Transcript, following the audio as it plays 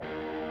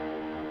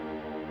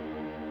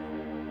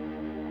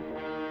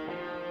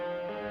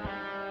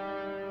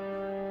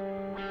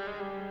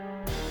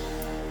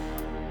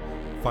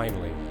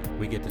Finally,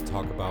 we get to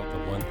talk about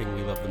the one thing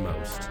we love the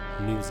most,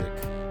 music.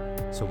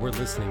 So we're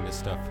listening to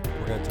stuff.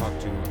 We're going to talk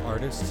to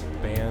artists,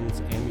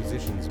 bands, and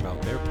musicians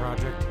about their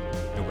project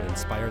and what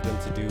inspired them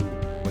to do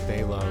what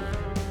they love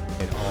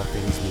in all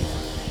things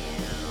music.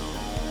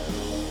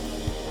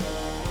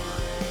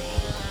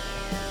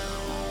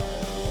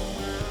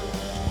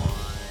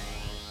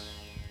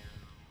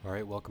 All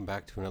right, welcome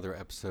back to another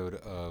episode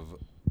of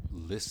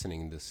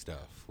Listening to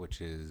Stuff,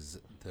 which is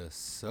the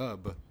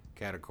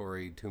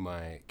subcategory to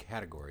my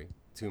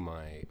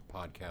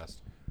podcast.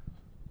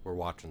 We're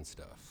watching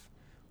stuff,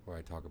 where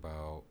I talk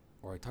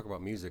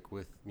about music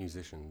with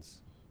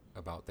musicians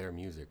about their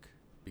music,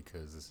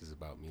 because this is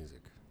about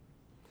music.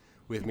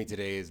 With me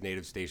today is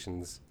Native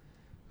Stations.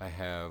 I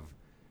have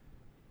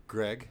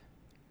Greg,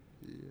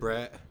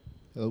 Brett,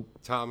 Hello.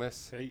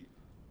 Thomas,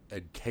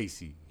 and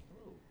Casey.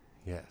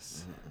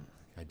 Yes.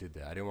 I did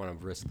that. I didn't want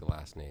to risk the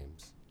last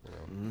names. You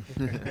know?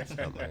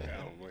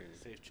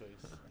 Safe choice.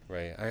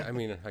 Right. I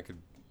mean, I could.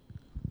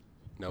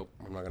 Nope.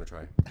 I'm not gonna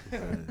try.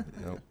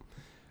 Nope.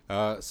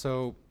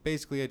 So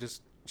basically, I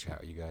just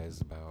chat with you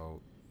guys about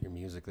your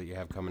music that you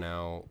have coming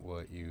out,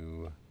 what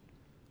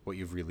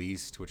you've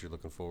released, what you're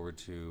looking forward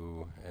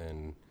to,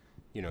 and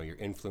your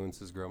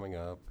influences growing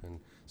up. And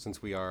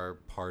since we are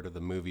part of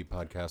the movie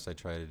podcast, I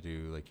try to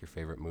do like your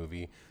favorite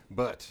movie,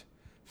 but.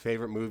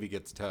 Favorite movie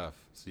gets tough,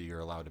 so you're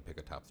allowed to pick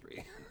a top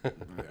three.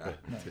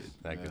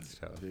 That gets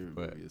tough. Favorite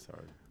movie is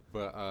hard.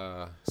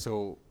 But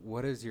so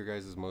what has your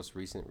guys' most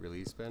recent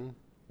release been?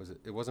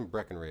 It wasn't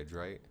Breckenridge,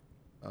 right?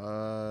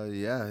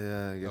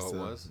 Yeah, I guess it so.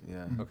 was?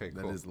 Yeah. Okay,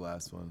 cool. That is the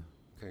last one.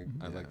 Okay,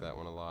 I like that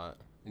one a lot.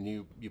 And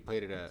you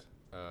played it at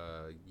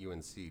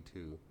UNC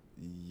too.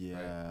 Yeah.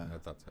 Right? I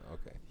thought so.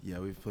 Okay. Yeah,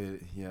 we've played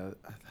it. Yeah.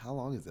 How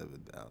long has that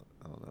been out?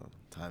 I don't know.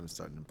 Time is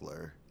starting to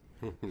blur.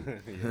 Yeah,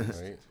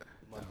 right?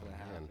 Month and a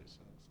half man. or so.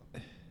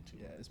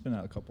 Yeah, it's been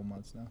out a couple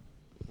months now.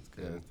 That's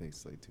good. Yeah, I think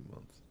it's like 2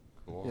 months.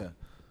 Cool. Yeah.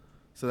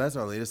 So that's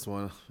our latest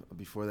one.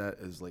 Before that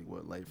is like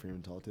what, Light Frame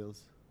and Tall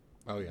Tales?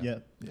 Oh yeah. Yeah,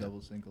 Yeah.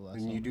 double single last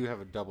And you song. do have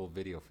a double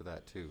video for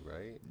that too,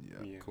 right?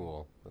 Yeah.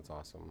 Cool. That's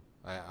awesome.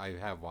 I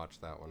have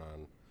watched that one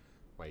on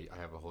I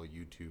have a whole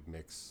YouTube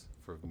mix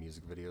for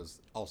music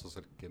videos, also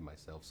so to give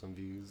myself some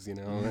views,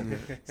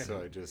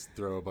 So I just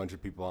throw a bunch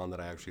of people on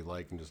that I actually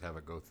like and just have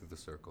it go through the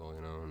circle,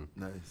 and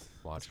Nice.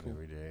 watch it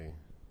every day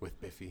with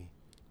Biffy.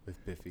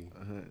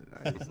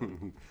 Nice.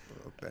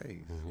 Well,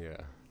 thanks.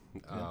 Yeah.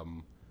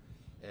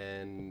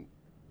 And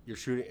you're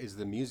shooting, is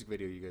the music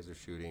video you guys are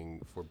shooting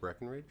for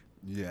Breckenridge?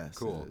 Yes.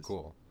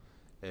 Cool.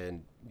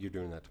 And you're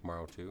doing that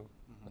tomorrow too?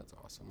 Mm-hmm. That's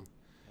awesome.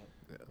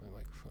 Yeah. My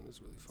microphone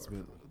is really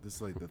far. This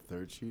is like the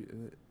third shoot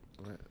in it,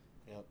 right?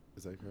 Yep.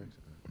 Is that correct?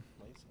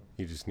 Nice.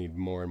 You just need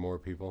more and more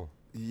people?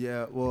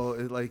 Yeah, well,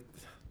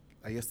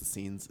 I guess the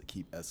scenes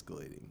keep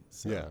escalating.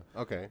 So, Yeah,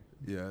 okay.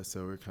 Yeah,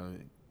 so we're kind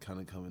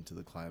of coming to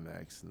the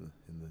climax in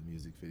the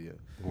music video.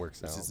 It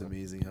works out. It's just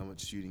amazing how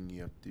much shooting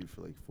you have to do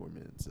for like 4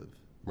 minutes of.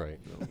 Right.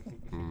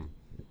 film.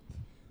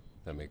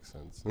 That makes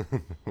sense.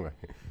 Right.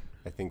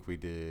 I think we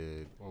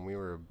did, when we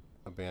were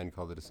a band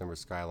called the December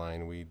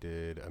Skyline, we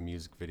did a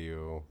music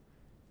video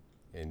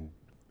in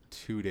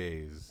 2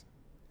 days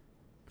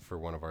for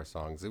one of our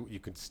songs. You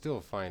could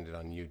still find it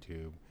on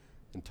YouTube.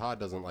 And Todd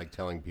doesn't like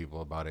telling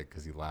people about it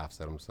because he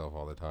laughs at himself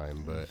all the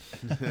time. But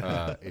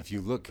if you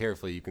look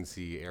carefully, you can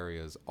see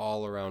areas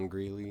all around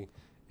Greeley,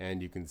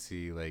 and you can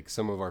see like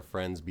some of our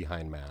friends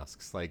behind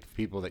masks, like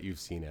people that you've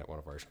seen at one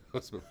of our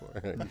shows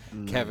before.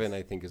 Kevin,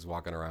 I think, is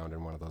walking around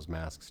in one of those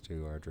masks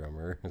too, our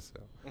drummer. So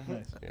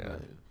Nice. yeah,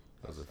 Right.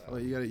 those are fun. Well,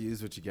 you got to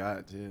use what you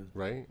got too.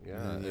 Right?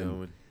 Yeah. And,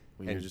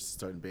 when you're and- just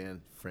starting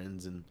band,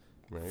 friends in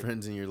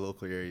your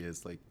local area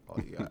is like all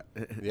you got.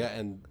 Yeah,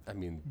 and I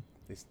mean,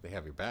 they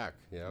have your back,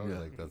 Yeah.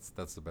 Like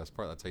that's the best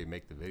part. That's how you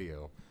make the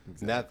video.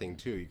 Exactly. And that thing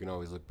too, you can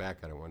always look back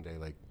at it one day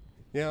like,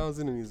 yeah, I was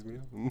in a music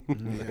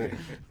video.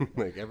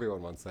 Like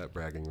everyone wants that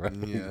bragging, right?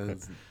 Yeah,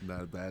 it's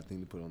not a bad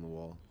thing to put on the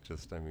wall.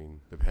 Just, I mean,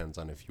 depends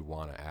on if you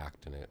want to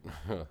act in it.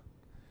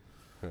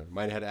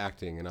 Mine had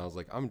acting, and I was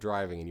like, I'm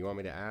driving, and you want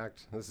me to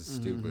act? This is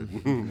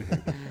stupid.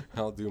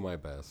 I'll do my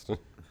best.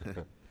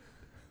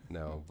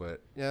 No,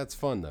 but yeah, it's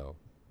fun though.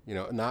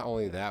 Not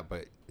only that,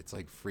 but it's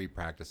like free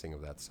practicing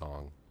of that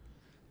song.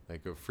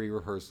 Like a free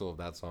rehearsal of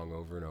that song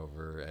over and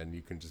over, and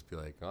you can just be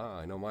like,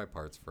 I know my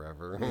parts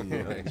forever.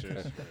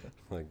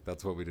 Like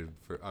that's what we did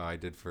I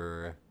did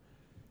for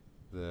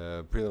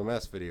the Pretty Little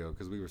Mess video,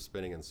 because we were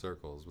spinning in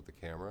circles with the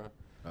camera,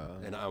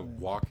 and I'm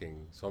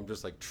walking, so I'm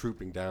just like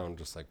trooping down,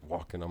 just like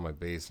walking on my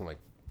bass. I'm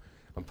like,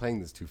 I'm playing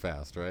this too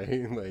fast,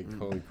 right? Like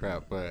holy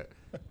crap! But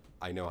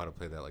I know how to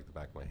play that like the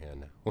back of my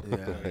hand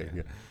now.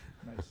 Yeah.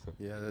 Nice.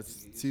 Yeah,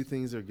 that's two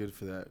things are good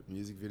for that: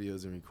 music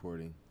videos and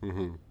recording.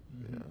 Mm-hmm.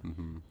 Yeah.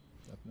 Mm-hmm.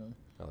 Definitely.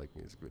 I like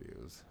music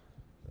videos.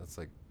 That's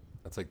like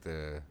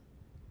the,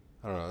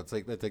 I don't know. It's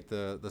like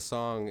the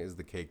song is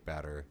the cake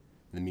batter,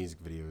 and the music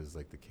video is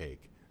like the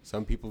cake.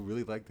 Some people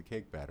really like the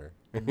cake batter,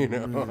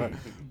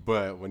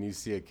 but when you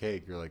see a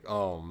cake, you're like,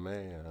 oh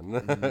man,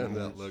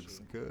 that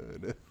looks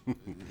good. Yeah.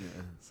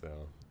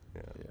 So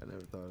Yeah. I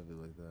never thought of it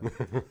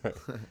like that.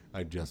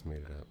 I just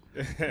made it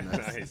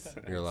up. Nice.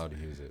 You're allowed to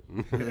use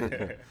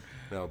it.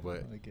 No,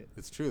 but I like it.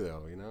 it's true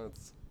though. You know,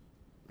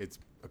 it's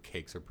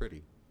cakes are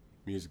pretty.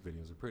 Music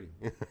videos are pretty.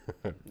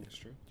 That's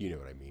true. You know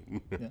what I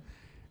mean.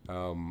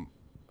 Yeah.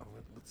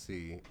 Let's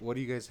see. What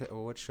do you guys?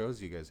 What shows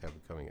do you guys have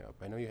coming up?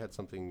 I know you had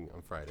something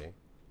on Friday.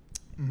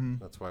 Mm-hmm.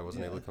 That's why I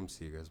wasn't able Yeah. to come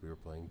see you guys. We were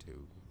playing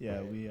too. Yeah,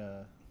 Right.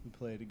 we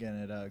played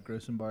again at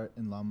Grossenbart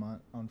in Longmont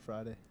on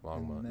Friday.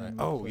 Longmont. And then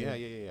we Oh played-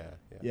 yeah.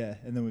 Yeah,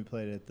 and then we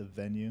played at the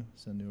venue,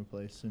 it's a newer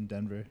place in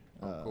Denver.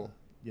 Oh, cool.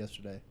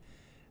 Yesterday.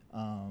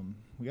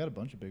 We got a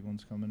bunch of big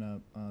ones coming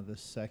up. The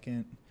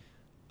 2nd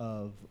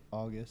of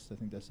August, I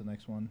think that's the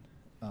next one.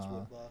 That's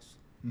Wood Boss.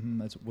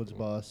 That's Woods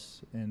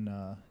Boss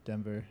in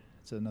Denver.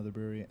 It's another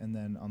brewery. And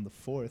then on the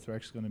 4th, we're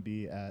actually going to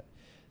be at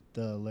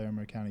the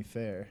Larimer County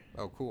Fair.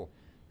 Oh, cool.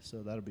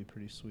 So that'll be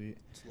pretty sweet.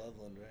 It's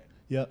Loveland, right?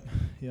 Yep.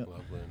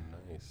 Loveland,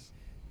 nice.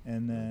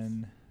 And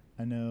then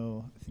I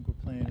think we're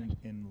playing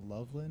in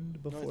Loveland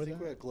No, before I think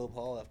that. we're at Globe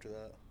Hall after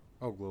that.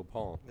 Oh, Globe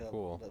Hall. Yeah,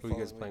 Cool. that Who are you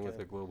guys following playing with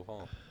weekend. at Globe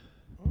Hall?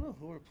 I don't know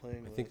who we're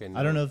playing with. think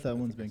I don't know if that I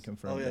one's think been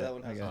it's- confirmed. Oh, yeah, yet. that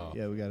one hasn't. Oh.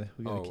 Yeah, we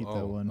gotta keep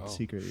that one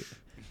secret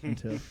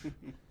until.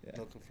 Yeah.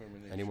 No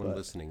confirmation. Anyone But-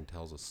 listening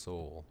tells a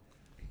soul,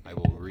 I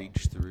will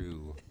reach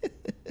through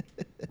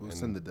We'll and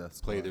send the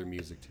death play squad. their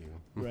music to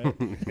you. Right.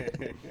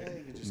 Yeah,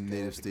 you can just go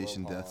Native to Globe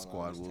Station Hall Death on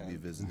Squad August will be 10th.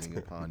 visiting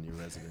upon your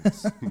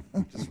residence.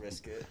 Just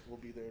risk it. We'll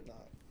be there or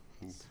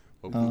not.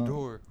 Open the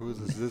door. Who is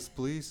this? This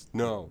police?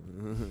 No.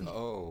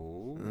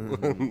 Oh.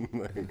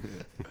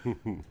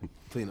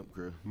 Cleanup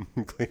crew.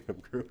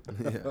 Cleanup crew.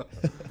 Yeah.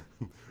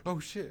 Oh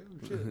shit.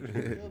 Oh shit.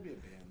 There'll be a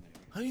band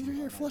there. Honey, they're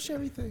here. Flush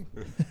everything.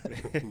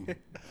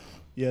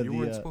 Yeah, You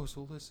weren't the, supposed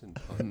to listen.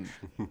 Punch.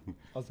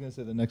 I was gonna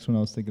say the next one I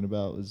was thinking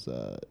about was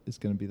is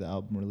gonna be the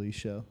album release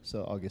show.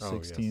 So August Oh,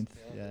 yes. 16th.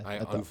 Yeah. Yeah. I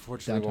at the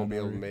unfortunately won't be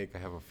able to downtown make. I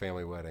have a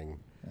family wedding,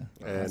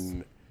 Yeah.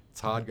 and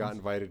Todd got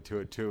invited to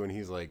it too, and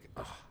he's like,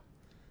 "Ugh,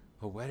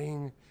 a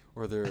wedding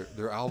or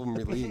their album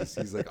release?"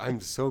 He's like,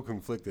 "I'm so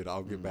conflicted.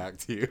 I'll get back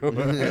to you."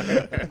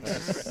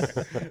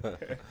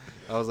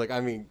 I was like, I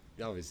mean,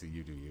 obviously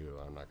you do you.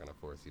 I'm not gonna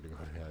force you to go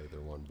to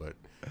either one, but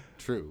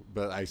true.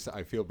 But I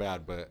feel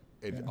bad, but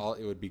it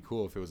would be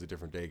cool if it was a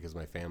different day because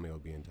my family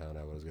would be in town.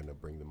 I was gonna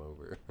bring them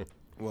over.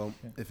 Well,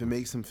 Yeah. if it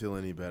makes them feel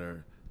any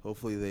better,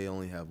 hopefully they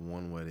only have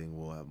one wedding.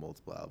 We'll have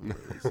multiple album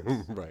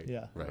releases. Right.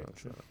 Yeah. Right.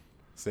 So,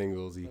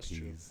 Singles, That's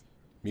true. EPs,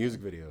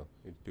 music video.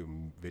 You do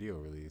video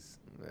release.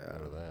 yeah.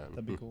 Out of that.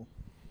 That'd be cool.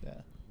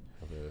 Yeah.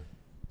 Have a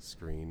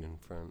screen in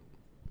front.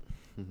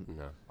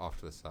 No, off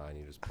to the side.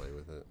 You just play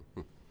with it.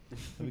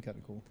 That'd be kind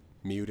of cool.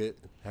 Mute it.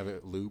 Have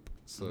it loop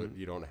so that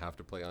you don't have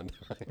to play on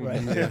time.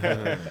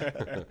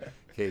 Right.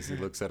 Casey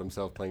looks at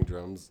himself playing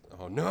drums.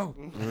 Oh no!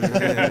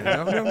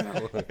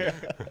 No!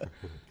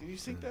 Can you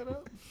sync that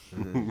up?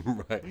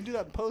 Right. You can do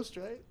that in post,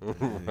 right?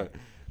 Right.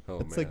 Oh,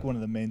 It's like one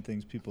of the main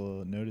things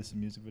people notice in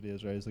music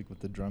videos, right? Is like with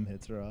the drum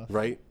hits are off.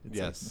 Right? It's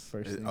Yes. Like the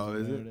first Is- thing oh, you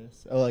is it?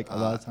 notice. Oh, like a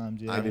lot of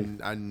times, yeah. I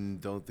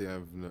don't think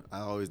I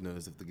always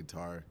notice if the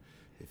guitar,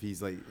 if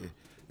he's like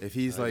I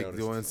like noticed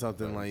doing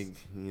something sometimes. like,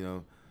 you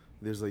know,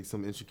 there's like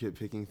some intricate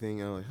picking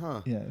thing. I'm like,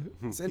 huh. Yeah.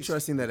 It's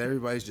interesting that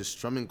everybody's just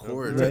strumming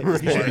chords. Right.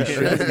 at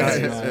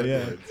this point.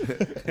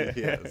 Yeah.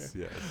 Yes.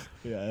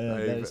 Yeah,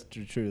 that is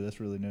true. That's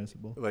really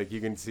noticeable. Like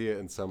you can see it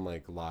in some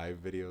like live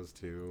videos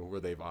too,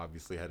 where they've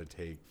obviously had to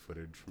take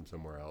footage from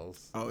somewhere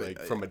else, Oh, like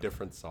from a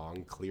different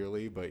song,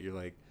 clearly. But you're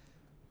like,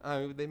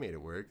 oh, they made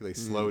it work. They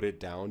slowed it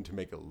down to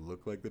make it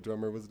look like the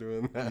drummer was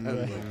doing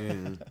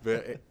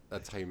that.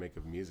 That's how you make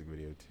a music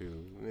video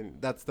too. I mean,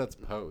 that's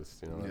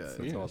post, you know. That's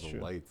Yeah, all that's the true.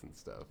 lights and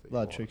stuff. that A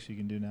lot you of tricks you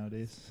can do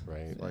nowadays. want,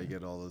 right? That's why you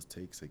get all those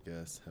takes, I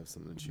guess. Have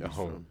something to choose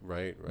Oh, from.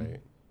 right.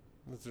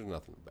 There's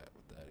nothing bad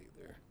with that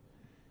either.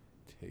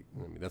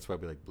 I mean, that's why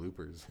we like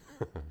bloopers.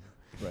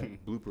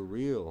 Right. Blooper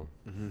reel,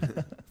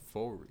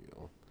 full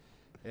reel.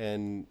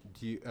 And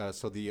do you,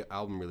 so the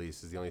album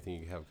release is the only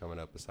thing you have coming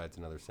up besides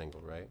another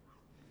single, right?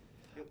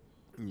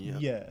 Yeah.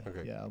 Yeah.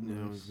 Okay. Yeah. album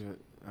Yeah, release. we've got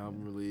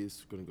album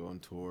release. We're gonna go on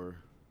tour.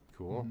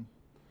 Cool. Mhm.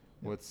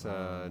 What's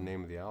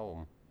name of the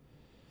album?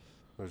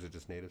 Or is it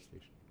just Native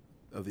Station?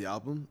 Of the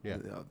album? Yeah.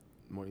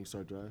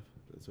 Morningstar Drive.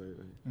 That's right.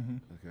 Mhm.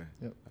 Okay.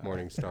 Yep.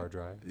 Morningstar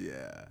Drive.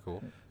 Yeah.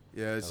 Cool.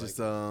 Yeah, it's I just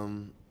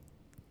like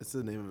it's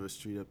the name of a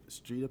street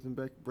up in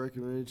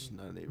Breckenridge,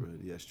 not a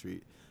neighborhood, yeah,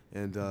 street.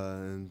 And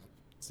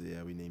so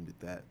yeah, we named it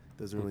that.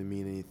 Doesn't really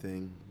mean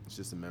anything. It's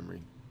just a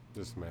memory.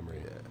 Just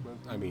memory. Yeah. But,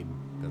 I mean,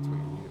 that's what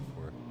you need it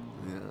for.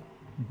 Yeah.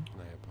 And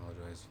I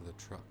apologize for the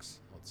trucks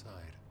outside.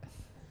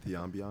 The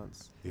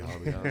ambiance. The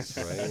ambiance,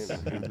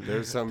 right?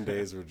 There's some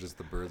days where just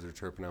the birds are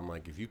chirping. I'm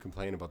like, if you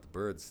complain about the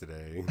birds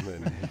today,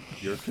 then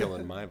you're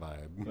killing my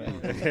vibe.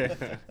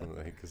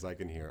 Because I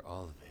can hear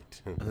all of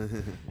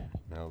it.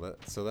 No,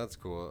 so that's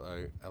cool.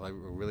 I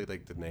really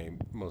like the name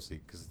mostly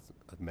because it's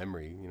a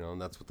memory, you know,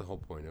 and that's what the whole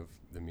point of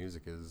the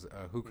music is.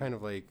 Who kind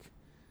of like,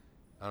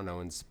 I don't know,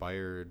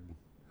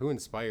 who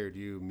inspired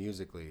you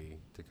musically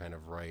to kind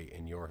of write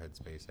in your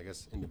headspace? I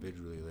guess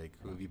individually, like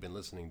who have you been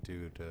listening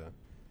to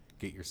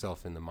get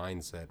yourself in the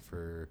mindset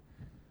for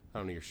I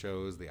don't know, your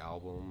shows, the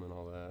album, and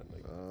all that?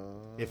 Like,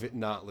 if it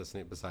not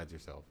listening, besides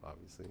yourself,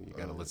 obviously, you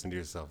got to listen to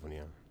yourself when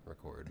you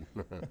record.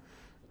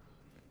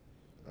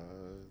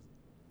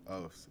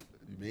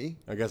 Me?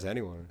 I guess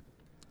anyone,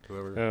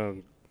 whoever.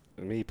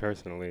 Me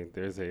personally,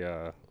 there's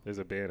a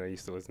band I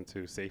used to listen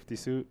to, Safety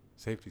Suit.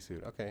 Safety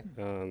Suit. Okay.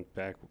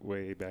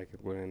 Way back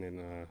when,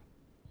 and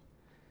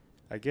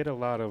I get a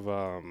lot of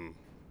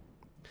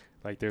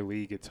like their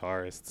lead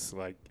guitarists,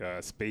 like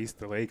space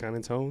delay kind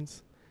of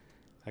tones.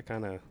 I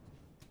kind of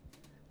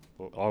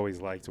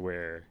always liked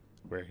where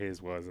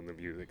his was in the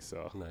music.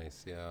 So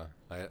Nice. Yeah.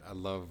 I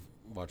love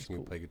watching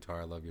you play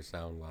guitar. I love your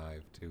sound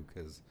live too,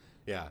 because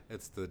yeah,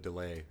 it's the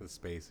delay, the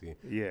spacey.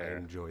 Yeah. I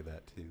enjoy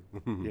that too.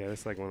 yeah,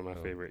 that's like one of my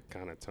Oh. favorite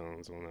kind of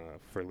tones on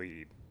for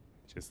lead.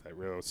 Just that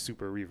real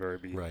super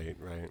reverby. Right.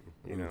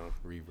 You know.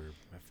 Reverb,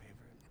 my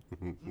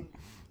favorite.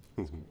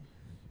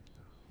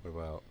 What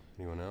about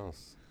anyone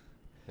else?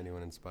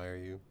 Anyone inspire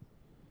you?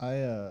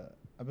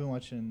 I've been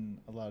watching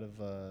a lot of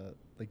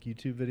like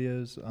YouTube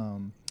videos.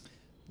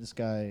 This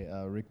guy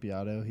Rick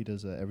Beato, he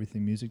does a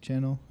Everything Music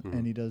channel,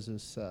 and he does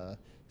this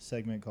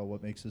segment called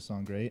 "What Makes a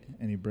Song Great,"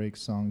 and he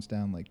breaks songs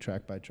down like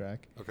track by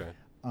track. Okay.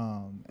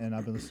 And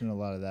I've been listening to a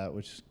lot of that,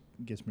 which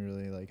gets me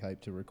really like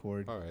hyped to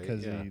record All right,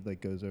 because yeah. he like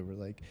goes over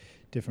like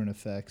different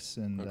effects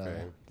and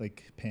Okay.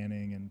 like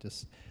panning and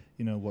just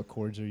what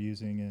chords they're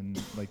using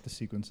and like the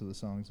sequence of the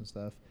songs and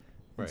stuff.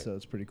 And Right. so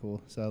it's pretty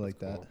cool. So I like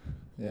That's that.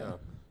 cool. Yeah.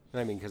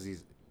 And I mean, because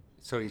he's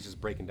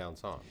just breaking down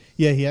songs.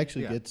 Yeah, he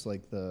actually Yeah. gets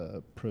like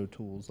the Pro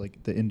Tools,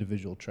 like the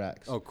individual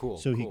tracks. Oh, cool.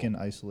 So he cool. can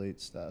isolate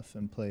stuff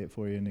and play it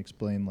for you and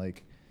explain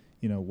like,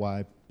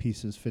 why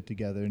pieces fit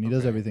together. And he does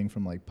Okay. everything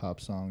from like pop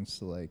songs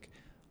to like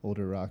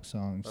older rock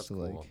songs That's to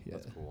cool. like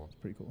That's cool. it's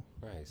pretty cool.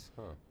 Nice,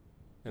 huh?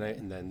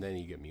 And then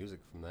you get music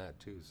from that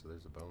too, so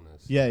there's a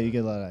bonus. Yeah, you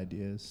get a lot of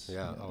ideas.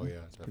 Yeah. Oh yeah.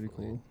 It's pretty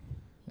Definitely. cool.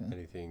 Yeah.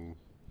 Anything?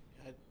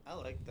 I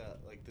like that,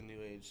 like the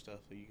new age stuff.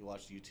 Like you can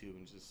watch YouTube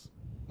and just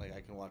like I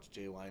can watch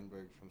Jay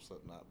Weinberg from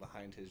Slipknot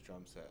behind his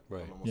drum set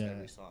Right. on almost Yeah.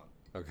 every song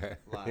Okay.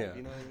 live. yeah.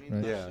 You know what I mean?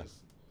 Right. That's Yeah. just,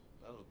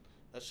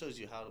 that shows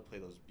you how to play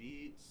those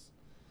beats.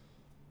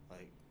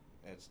 Like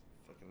it's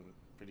fucking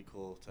pretty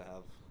cool to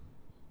have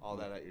all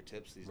that at your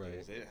tips these Right.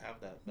 days. They didn't have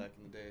that back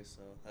in the day,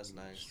 so that's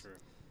nice. True.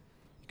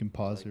 You can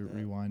pause like it, that.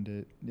 rewind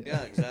it.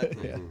 Yeah,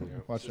 exactly. Yeah. Mhm. Yeah.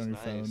 Watch it on your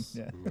It's phone. nice.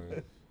 Yeah.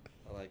 Right.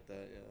 I like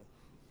that. Yeah.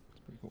 It's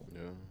pretty cool.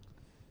 Yeah.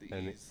 The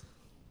And ease.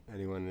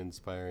 Anyone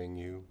inspiring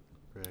you,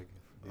 Greg?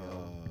 for the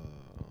album?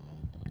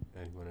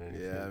 Anyone?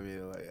 Anything? Yeah, I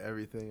mean, like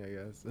everything, I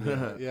guess.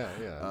 yeah.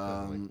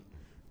 Definitely.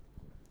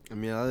 I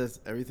mean,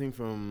 everything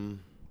from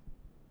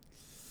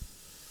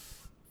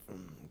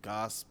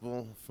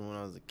gospel from when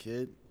I was a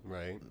kid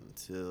Right.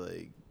 to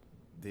like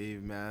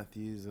Dave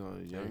Matthews when I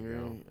was There you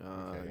younger, go.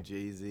 Okay.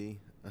 Jay-Z.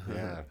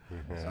 Yeah.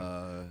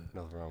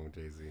 Nothing wrong with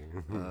Jay-Z.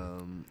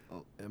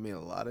 I mean, a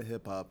lot of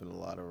hip hop and a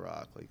lot of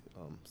rock, like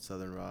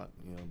southern rock,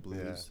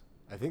 blues.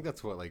 I think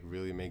that's what like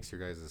really makes your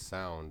guys'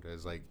 sound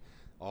is like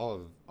all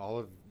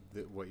of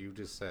what you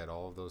just said,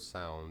 all of those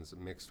sounds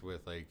mixed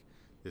with like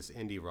this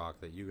indie rock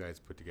that you guys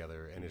put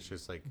together, and it's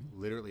just like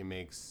literally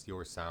makes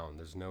your sound.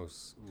 There's no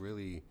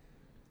really,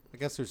 I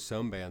guess there's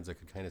some bands that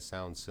could kind of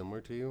sound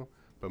similar to you,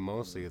 but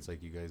mostly it's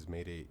like you guys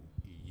made it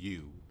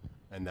you,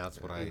 and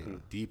that's what I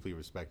deeply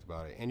respect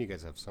about it. And you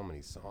guys have so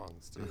many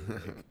songs too.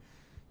 Like,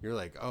 you're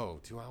like, oh,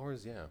 2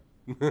 hours, yeah.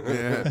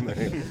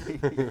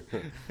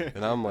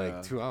 And I'm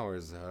like, 2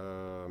 hours,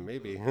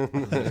 maybe.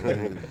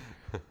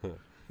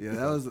 Yeah,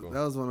 Sounds cool.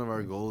 that was one of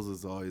our goals,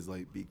 is always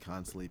like be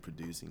constantly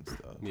producing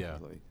stuff. Yeah.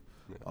 Like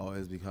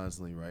always be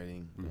constantly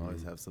writing,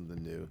 always Mhm. have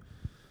something new.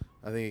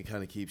 I think it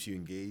kind of keeps you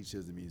engaged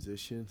as a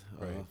musician,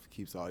 Right.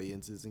 keeps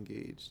audiences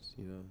engaged,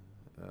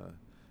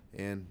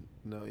 and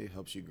it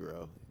helps you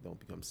grow. You don't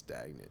become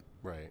stagnant.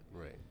 Right.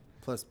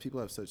 Plus,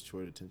 people have such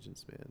short attention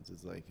spans.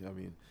 It's like, I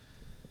mean,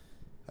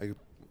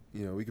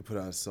 we could put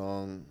out a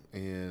song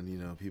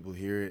and, people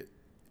hear it,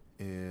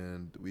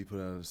 and we put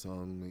out a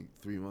song like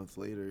 3 months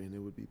later and it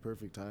would be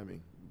perfect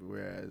timing.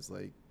 Whereas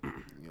like,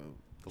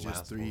 The just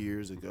last 3 one.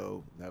 years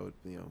ago, that would,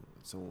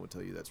 someone would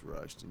tell you that's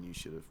rushed and you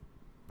should have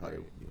probably,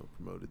 Right.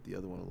 promoted the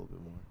other one a little bit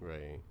more.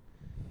 Right.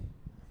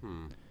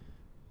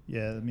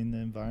 Yeah, I mean the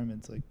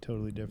environment's like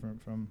totally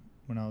different from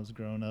when I was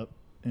growing up,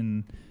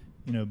 and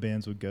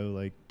bands would go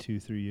like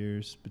 2-3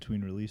 years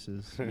between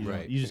releases.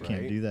 Right, You just right.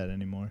 can't do that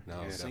anymore. No,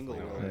 Yeah. definitely Single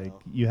not. world.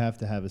 Like now. you have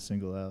to have a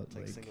single out. It's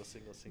like single.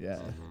 Yeah.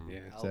 Mhm. Yeah.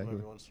 Album Exactly.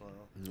 every once in a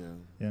while.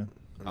 Yeah. Yeah.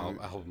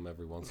 Album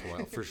every once in a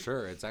while, for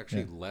sure. It's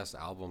actually less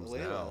albums Way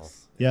now.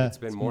 less. Yeah. It's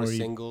been more E-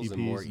 singles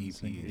and more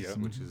EPs and EPs, singles.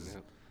 which Mhm. is Yeah.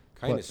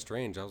 kind of But-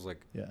 strange. I was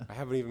like, Yeah. I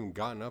haven't even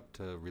gotten up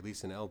to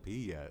release an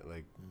LP yet.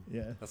 Like,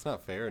 Yeah. that's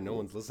not fair. No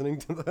one's listening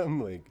to them.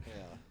 Like,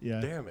 Yeah.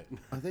 Yeah. damn it.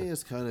 I think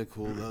it's kind of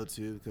cool though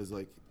too, because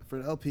like for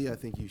an LP, I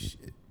think you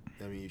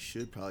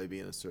should probably be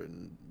in a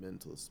certain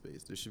mental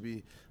space. There should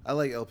be. I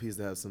like LPs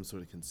that have some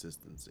sort of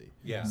consistency.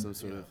 Yeah. Some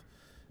sort of,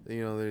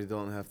 you know, they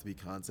don't have to be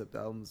concept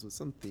albums with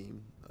some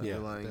theme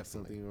underlying definitely.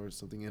 something or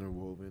something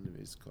interwoven.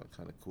 It's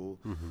kind of cool.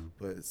 Mm-hmm.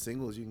 But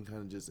singles, you can kind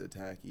of just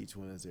attack each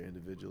one as their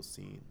individual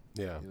scene.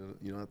 Yeah.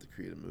 You don't have to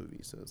create a movie.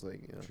 So it's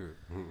like, you know, True.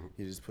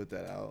 you just put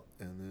that out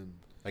and then.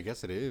 I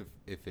guess if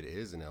it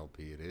is an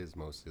LP, it is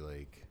mostly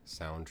like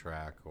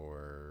soundtrack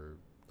or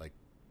like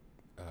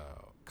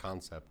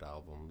concept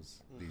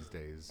albums these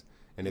days.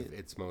 And if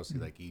it's mostly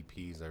like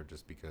EPs, are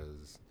just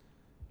because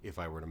if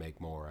I were to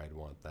make more, I'd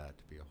want that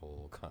to be a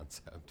whole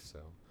concept. So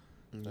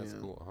that's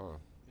cool, huh?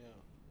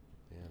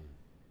 Yeah. Man,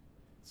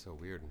 it's so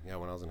weird. Yeah,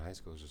 when I was in high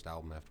school, it was just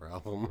album after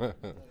album.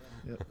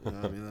 Yep. I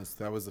mean,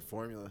 that was the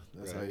formula.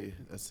 That's Right.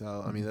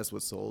 I mean, that's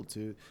what sold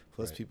too.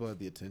 Plus, Right. people had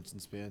the attention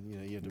span. You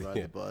know, you had to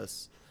ride the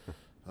bus.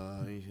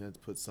 You had to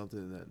put something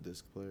in that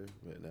disc player.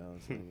 But now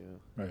it's like,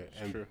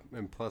 Right.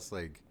 And plus,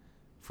 like,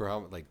 for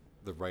how like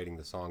the writing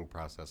the song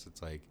process,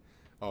 it's like,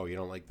 oh, you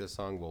don't like this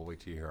song? Well, wait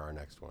till you hear our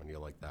next one.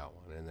 You'll like that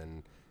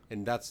one.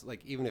 And that's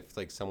like, even if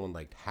like someone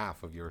liked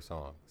half of your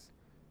songs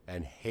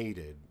and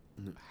hated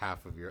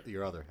half of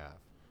your other half,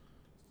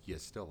 you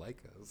still like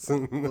us.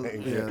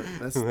 Like, yeah,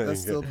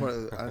 that's still part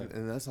of,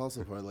 and that's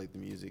also part of like the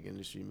music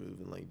industry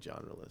moving like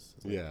genreless.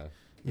 It's like, yeah.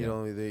 you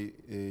know,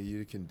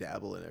 you can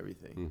dabble in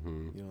everything.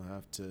 Mm-hmm. You don't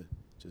have to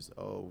just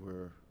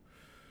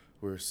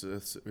we're a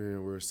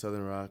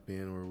southern rock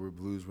band or we're a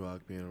blues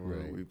rock band or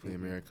Right. we play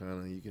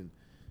Americana. You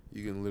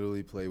can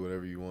literally play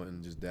whatever you want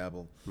and just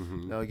dabble.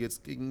 Mm-hmm. Now it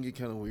can get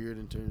kind of weird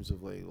in terms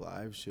of like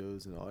live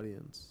shows and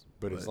audience.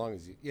 But as long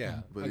as you,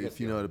 But I guess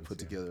if you know how to the put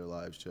audience, together a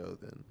live show,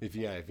 then if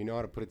you know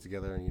how to put it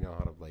together and you know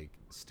how to like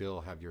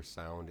still have your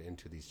sound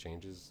into these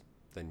changes,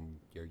 then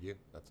you're you.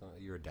 That's not,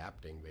 you're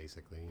adapting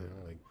basically. You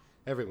know, like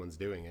everyone's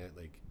doing it.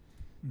 Like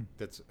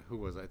that's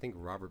I think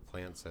Robert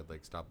Plant said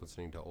like stop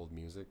listening to old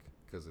music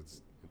because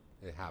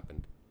it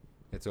happened.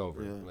 It's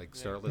over. Yeah. Like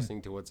start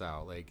listening to what's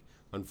out. Like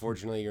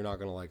unfortunately you're not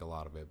gonna like a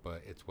lot of it,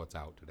 but it's what's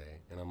out today.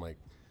 And I'm like,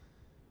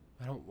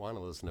 I don't want to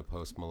listen to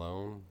Post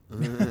Malone,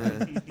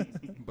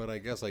 but I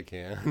guess I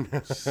can.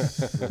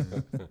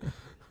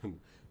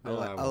 I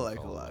like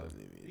a lot of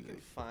new music. You can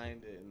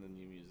find it in the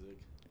new music.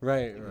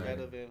 Right.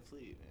 Greta Van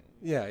Fleet, man.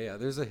 Yeah.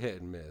 There's a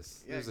hit and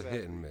miss. Yeah, There's a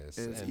hit and miss.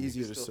 And it's and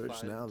easier to still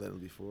search find now than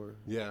before.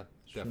 Yeah,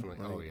 definitely.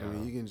 Like, Oh yeah. I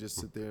mean, you can just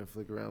sit there and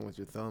flick around with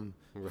your thumb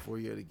before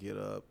you had to get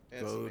up,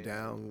 That's go amazing.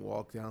 down,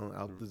 walk down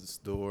out to the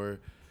store,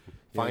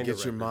 Find a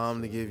get your record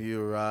mom to store. give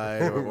you a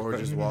ride, or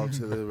just walk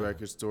to the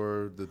record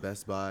store, the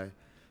Best Buy.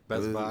 Go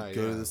to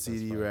the Best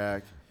CD Buy.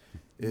 rack.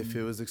 If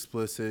it was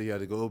explicit, you had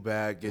to go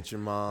back, get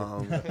your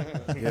mom, get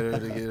her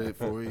to get it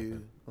for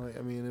you. Like,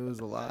 I mean, it was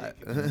a lot.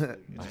 It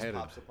I just had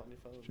pops up on your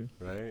phone.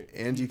 Right.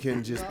 And you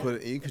can just now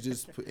you can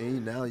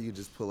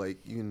just put like,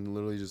 you can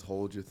literally just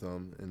hold your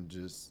thumb and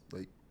just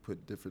like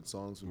put different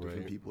songs from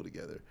different Right. people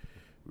together.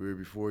 Where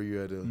before you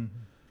had to,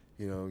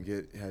 you know,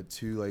 had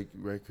two like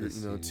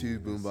records, you know, two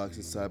boom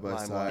boxes side by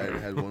side,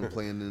 had one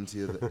playing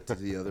into to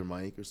the other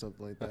mic or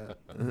something like that.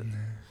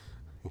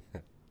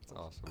 It's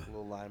awesome. A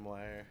little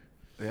LimeWire.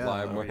 Yeah,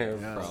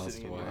 LimeWire, yeah. Frost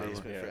Sitting in your Wire.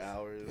 basement for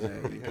hours.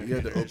 Yeah, you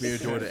had to open your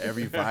door to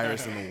every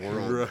virus in the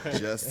world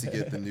just to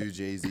get the new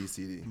Jay-Z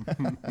CD.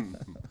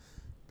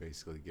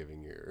 Basically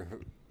giving your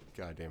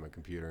goddamn a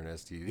computer an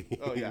STD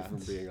Oh, yeah. from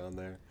being on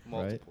there.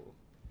 Multiple.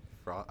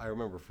 I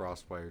remember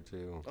FrostWire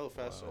too. Oh,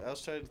 faster. Wow. I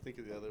was trying to think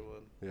of the other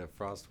one. Yeah,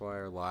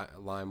 FrostWire,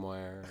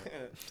 LimeWire.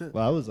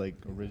 Well, I was like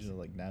original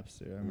like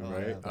Napster. I remember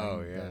Right? that Oh,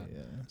 one, yeah. but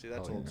yeah. See,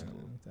 that's Oh, old yeah.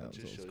 school. That That was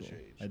just old shows school.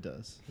 your age. It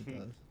does. It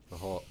does.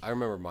 I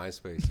remember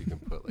MySpace. You can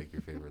put like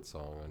your favorite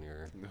song on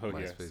your Oh,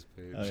 yes. MySpace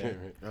page. Oh, yeah.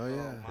 Oh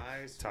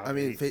yeah. Top I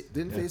mean, eight.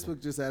 didn't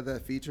Facebook just add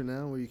that feature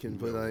now where you can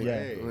put like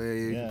Yeah. where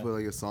you Yeah. can put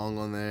like a song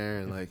on there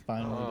and like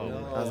Finally Oh, did it.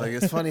 no. I was like,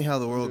 it's funny how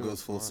the world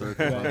goes full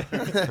circle. Right.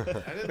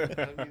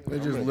 Huh? They're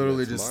just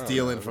literally just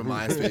stealing from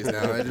MySpace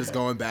now. They're just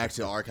going back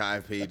to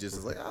archive pages.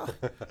 It's like,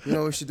 you know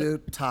what we should do?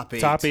 Top 8.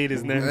 Top 8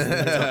 is next.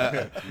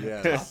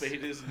 Yes. Top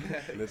 8 is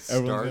next. Let's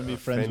Everyone's start gonna be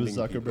friends with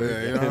offending people. Zuckerberg.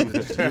 Yeah, you know,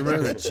 do you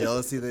remember the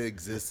jealousy that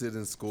existed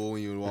in school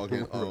when you would walk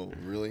in? Oh,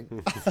 really?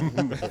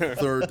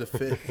 3rd to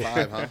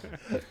 5th, huh?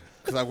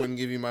 Because I wouldn't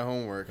give you my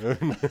homework.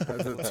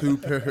 That's a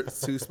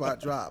 2-spot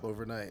drop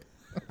overnight.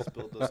 Let's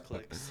build those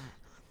clicks.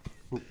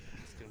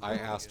 I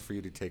asked for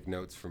you to take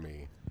notes for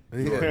me. Yeah.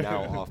 You are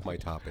now off my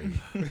top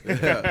 8.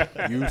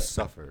 Yeah. You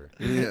suffer.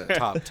 Yeah.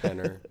 Top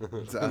tenner.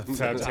 Top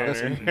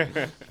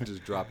 10.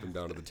 Just drop him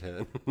down to the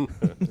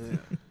 10.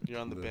 You're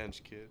on the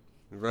bench, kid.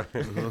 Right.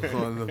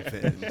 On the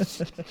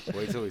bench.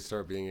 Wait till we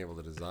start being able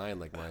to design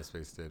like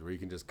MySpace did, where you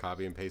can just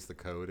copy and paste the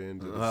code in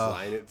to Oh.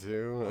 sign it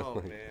to.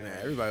 Oh, Yeah, man.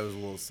 everybody was a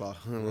little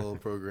soft, a little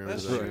programmer.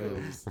 That's that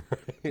true. was-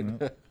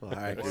 Yep. well,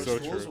 I Or guess- So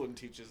schools true. wouldn't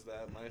teach us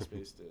that.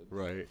 MySpace did.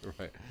 Right.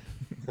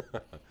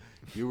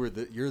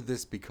 You're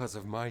this because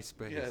of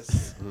MySpace.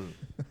 Yes. Mm.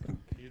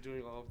 You're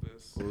doing all of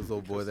this. What was the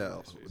old boy because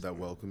of MySpace, that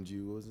bro. welcomed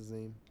you? What was his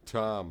name?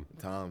 Tom.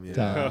 Tom. Yeah.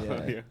 Tom.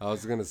 Oh, Yeah. I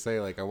was gonna say,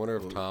 like, I wonder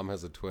if Well- Tom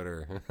has a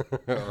Twitter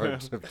or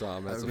if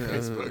Tom has a I'm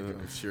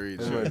Facebook. sure he I'm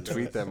gonna does.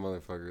 tweet that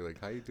motherfucker like,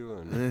 "How you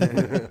doing?"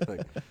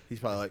 Like, He's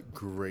probably like,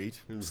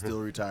 great, still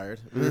retired.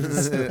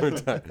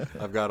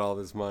 I've got all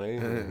this money.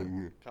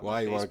 Got Why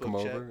my you want to come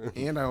Facebook check. over?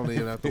 And I don't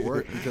even have to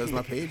work because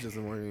my page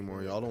doesn't work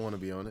anymore. Y'all don't want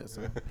to be on it.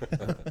 So.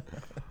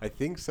 I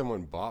think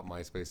someone bought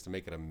MySpace to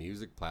make it a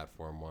music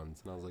platform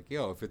once, and I was like,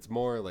 "Yo, if it's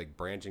more like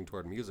branching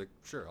toward music,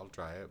 sure, I'll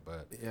try it."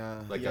 But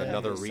Yeah. like Yeah,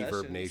 another those Reverb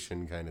sessions.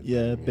 Nation kind of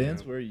Yeah, thing.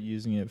 bands were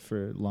using it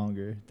for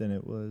longer than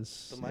it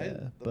was. The yeah,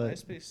 the but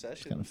MySpace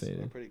sessions kinda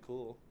faded. are pretty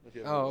cool. If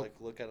you ever Oh. like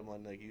look at them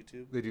on like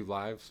YouTube. They do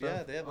live stuff.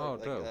 Yeah, they have oh,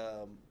 like,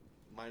 dope.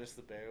 Minus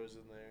the Bear was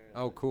in there.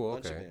 Oh, cool, A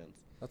bunch of okay. bands.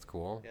 That's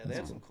cool. Yeah, they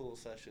had some cool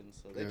sessions,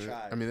 so they Yeah,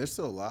 tried. I mean, they're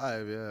still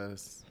alive.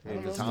 Yes. I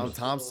don't know if Tom's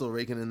they're still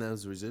raking in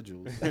those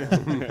residuals.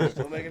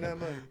 Still making that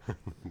money.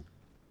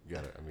 You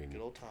gotta. I mean,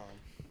 Good old Tom.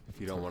 if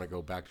you don't want to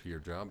go back to your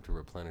job to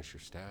replenish your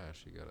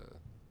stash, you gotta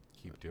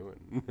keep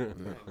doing.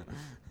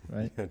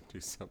 right. You gotta do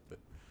something.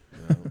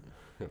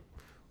 Yeah.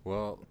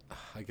 Well,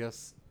 I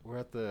guess we're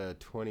at the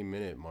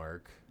 20-minute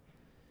mark,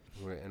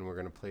 and we're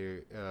gonna play.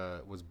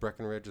 Was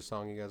Breckenridge a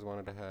song you guys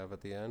wanted to have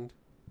at the end?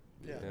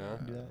 Yeah. Yeah.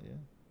 Do that, yeah.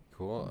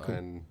 Cool. Okay.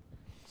 And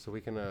so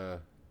we can.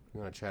 You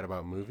want to chat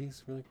about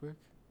movies really quick?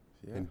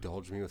 Yeah.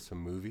 Indulge me with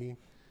some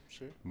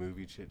Sure.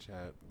 movie chit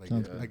chat. Like,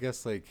 Sounds I good.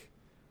 guess like,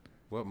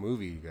 what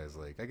movie you guys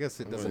like? I guess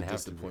it I'm doesn't gonna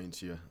have to be.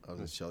 disappoint you. I was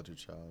a sheltered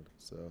child,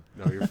 so.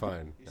 No, you're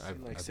fine. He's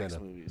seen like I've 6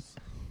 been movies.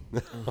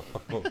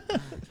 a,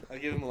 I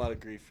give him a lot of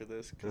grief for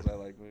this because I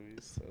like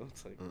movies, so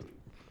it's like, dude,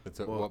 it's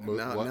a, Well, what mo-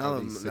 now, what now, are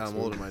I'm, these now 6 I'm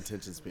older, movies? my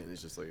attention span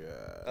is just like.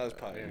 that was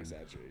probably an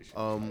exaggeration.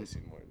 I've Um, probably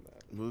seen more than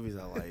that. Movies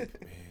I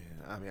like, man.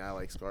 I mean, I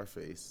like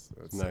Scarface.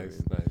 That's Nice, I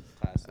mean, nice.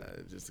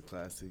 Classic. just a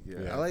classic.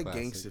 Yeah, Yeah, I like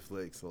classic. gangster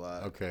flicks a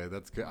lot. Okay,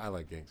 that's good. I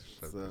like gangster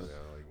stuff. So- too,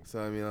 yeah, like, So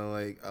I mean, I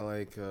like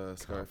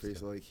Scarface.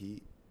 stuff. I like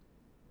Heat.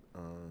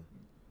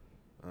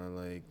 I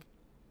like.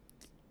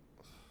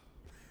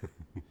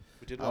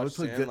 We did I would watch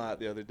put good- Sandlot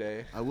the other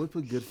day. I would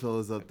put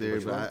Goodfellas up there,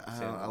 Which but one? I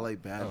Sandlot.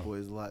 like Bad Oh.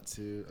 Boys a lot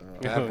too.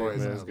 Bad Oh,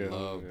 Boys. that's I good.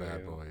 love Yeah,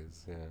 Bad yeah.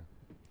 Boys. Yeah.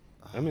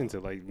 I'm into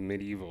like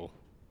medieval.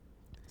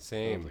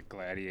 Same. Like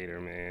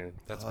Gladiator, man.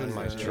 That's Oh, been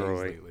my yeah. jam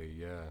Troy. lately.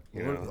 Yeah.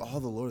 You Lord, know. all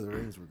the Lord of the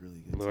Rings were really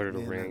good. Lord of the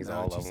Man, Rings,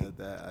 now all that of you them.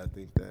 said that, I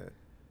think that.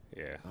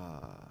 Yeah.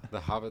 The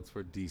Hobbits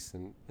were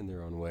decent in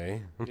their own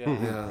way.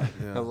 Yeah.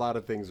 Yeah. A lot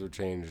of things were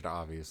changed,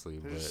 obviously,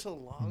 They're but just so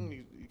long.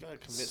 You gotta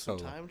commit some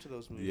So- time to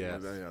those movies. yeah.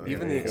 Yeah, Even yeah,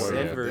 the yeah.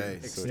 extended, Yeah.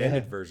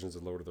 extended Yeah. versions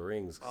of Lord of the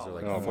Rings, because Oh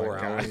they're my like God. 4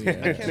 Oh my hours. God.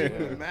 I can't Yeah.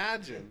 even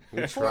imagine.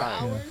 We 4 tried.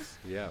 hours?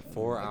 Yeah,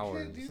 4 I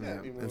hours. can't do that Yeah.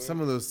 anymore. And some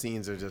of those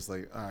scenes are just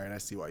like, all right, I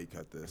see why you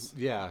cut this.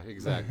 Yeah,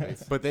 exactly.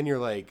 But then you're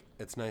like,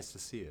 it's nice to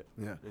see it.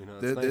 Yeah. You know,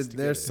 it's There, nice to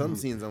there's get it. some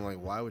scenes I'm like,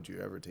 why would you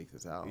ever take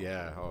this out?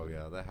 Yeah. Oh,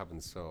 yeah. That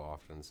happens so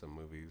often in some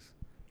movies.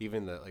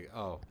 Even the like.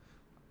 Oh,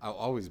 I'll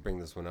always bring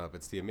this one up.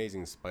 It's the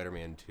Amazing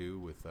Spider-Man 2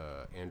 with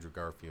Andrew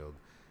Garfield.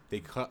 They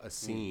cut a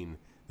scene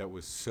that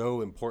was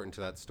so important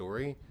to that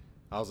story.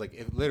 I was like,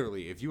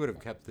 if you would have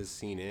kept this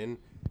scene in,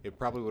 it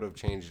probably would have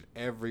changed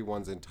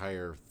everyone's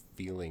entire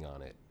feeling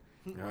on it.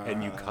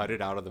 And you cut it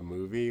out of the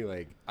movie.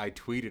 Like, I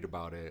tweeted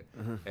about it,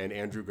 and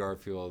Andrew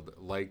Garfield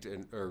liked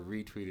or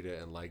retweeted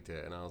it and liked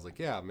it, and I was like,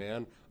 "Yeah,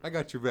 man, I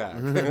got your back.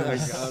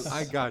 Like,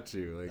 I got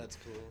you." Like, That's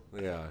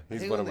cool. yeah, I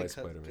he's hate one when of they my cut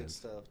Spider-Man. good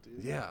stuff,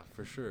 dude. Yeah,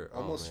 for sure.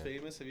 Almost oh, man.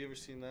 Famous. Have you ever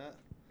seen that?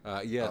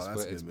 Yes, Oh,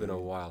 that's but a it's good been a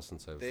movie. while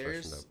since I've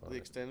There's freshened up on the it.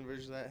 extended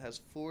version of that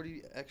has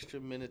 40 extra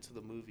minutes of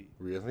the movie.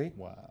 Really?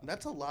 Wow. And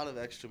that's a lot of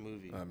extra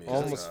movie. I mean,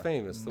 Almost it's,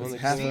 Famous, the one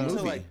it's that half came a out. to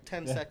movie. like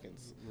 10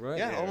 seconds. Right?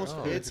 Yeah, almost.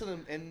 Oh. It's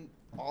and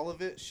all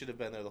of it should have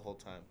been there the whole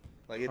time.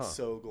 Like, it's Huh.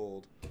 so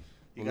gold. Well,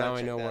 gotta now I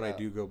check know that when I out.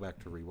 do go back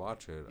to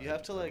rewatch it. You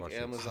have to, like, watch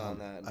it. Amazon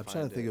that and I'm trying to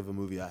find think it. of a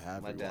movie I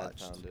have My dad rewatched.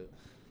 found it.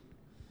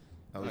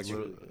 I was Actually,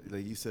 literally,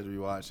 like you said,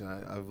 rewatch, and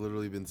I've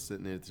literally been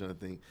sitting there trying to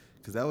think,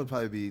 because that would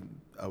probably be,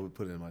 I would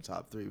put it in my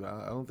top 3, but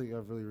I don't think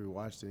I've really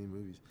rewatched any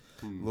movies.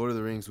 Lord of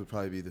the Rings would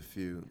probably be the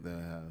few that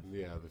I have.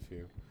 Yeah, the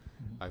few.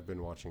 I've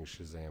been watching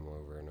Shazam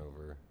over and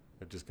over.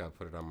 I just got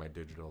put it on my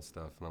digital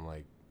stuff, and I'm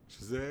like,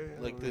 Shazam.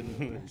 Like the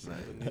new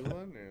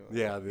one? Or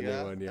Yeah, the new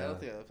one, I yeah. don't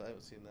think I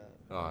haven't seen that.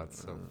 Oh,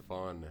 it's so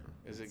fun.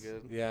 Is it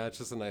good? Yeah, it's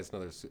just a nice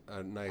nice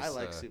I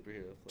like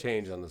superhero flicks.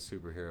 change on the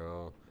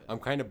superhero. I'm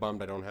kind of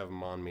bummed I don't have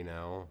him on me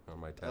now on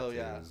my tattoos, Oh,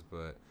 yeah.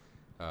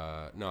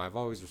 but no, I've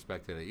always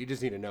respected it. You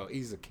just need to know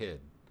he's a kid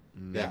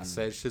that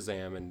says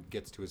Shazam and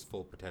gets to his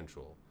full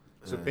potential.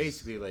 So Nice.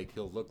 basically, like,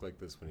 he'll look like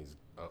this when he's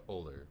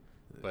older,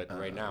 but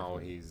right now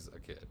he's a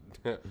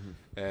kid,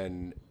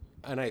 and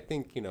I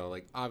think, you know,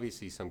 like,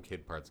 obviously some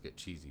kid parts get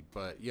cheesy,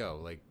 but yo,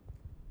 like,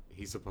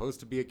 he's supposed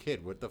to be a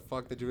kid. What the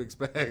fuck did you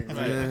expect?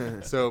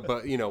 So,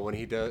 but you know, when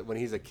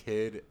he's a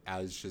kid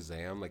as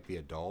Shazam, like the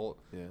adult,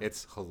 Yeah.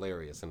 it's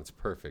hilarious and it's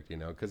perfect, you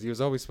know, because he was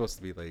always supposed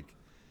to be like,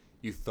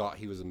 you thought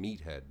he was a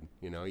meathead,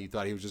 you know, you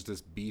thought he was just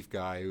this beef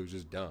guy who was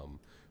just dumb.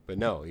 But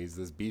no, he's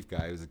this beef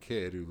guy who's a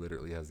kid who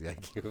literally has the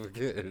IQ of a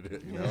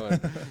kid, you know.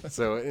 And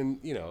so, and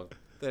you know,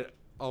 that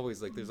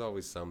always like there's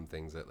always some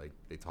things that like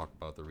they talk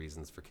about the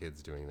reasons for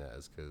kids doing that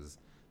is because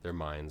their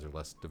minds are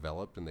less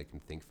developed and they can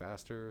think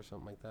faster or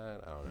something like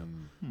that. I don't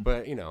know.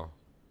 But, you know,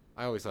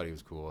 I always thought he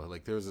was cool.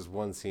 Like, there was this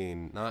one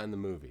scene, not in the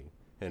movie,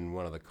 in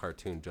one of the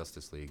cartoon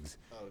Justice Leagues.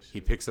 Oh, shit.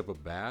 He picks up a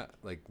bat,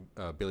 like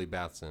Billy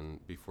Batson,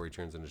 before he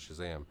turns into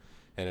Shazam.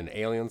 And an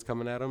alien's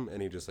coming at him,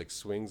 and he just, like,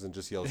 swings and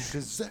just yells,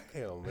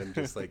 Shazam! And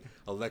just, like,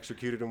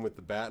 electrocuted him with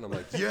the bat. And I'm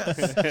like,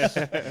 yes!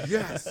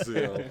 Yes! You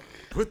know,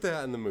 put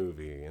that in the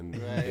movie. And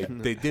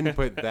they didn't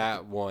put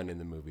that one in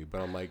the movie.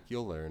 But I'm like,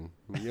 you'll learn.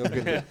 You'll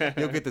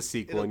get the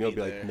sequel, It'll and you'll be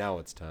be like, there. now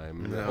it's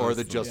time. No, or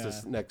the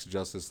it's- next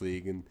Justice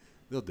League, and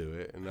they'll do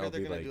it. And I I'll heard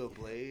they're be gonna like, do a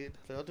Blade.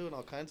 They're doing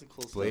all kinds of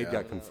cool stuff. Blade got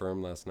coming out.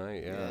 confirmed last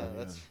night. Yeah.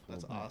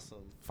 That's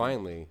awesome.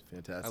 Finally.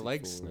 Fantastic. I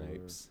like Four.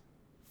 Snipes.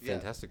 Yeah.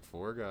 Fantastic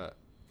Four got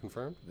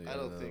confirmed? They I got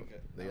don't another- think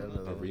they I got don't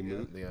know another if they reboot?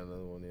 got- They got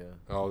another one, yeah.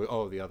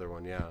 Oh, the other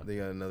one, yeah. They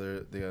got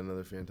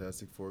another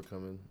Fantastic Four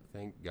coming.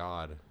 Thank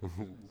God.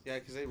 Yeah,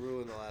 because they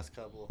ruined the last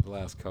couple. The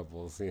last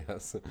couples,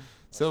 yes.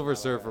 Silver not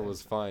Surfer alright.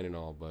 was fine and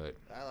all, but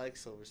I like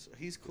Silver Surfer.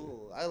 He's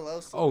cool. I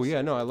love Silver oh yeah,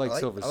 Surfer. no, I like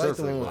Silver I like the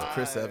Surfer. one with but-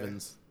 Chris Why?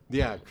 Evans.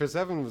 yeah, Chris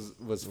Evans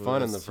was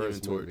fun in the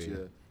first Human Torch,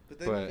 movie. But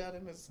then you but- got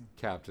him as.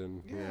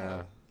 Captain,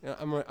 Yeah. yeah,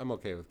 I'm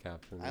okay with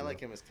Captain. I you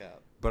like know. him as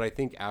Cap. But I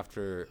think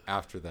after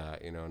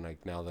that, you know, and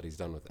like now that he's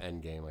done with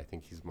Endgame, I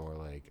think he's more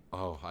like,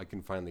 oh, I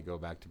can finally go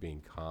back to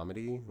being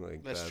comedy.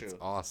 Like That's that's true.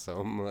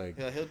 awesome. Like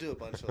Yeah, he'll do a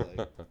bunch of like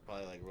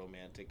probably like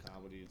romantic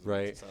comedies. And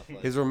right, Stuff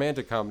like his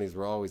romantic comedies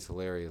were always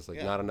hilarious. Like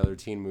Yeah. Not Another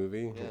Teen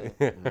Movie.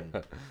 Yeah.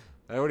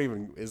 I don't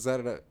even. Is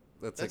that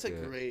that's That's like a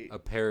great- a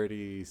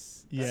parody?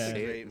 Yeah. That's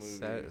a great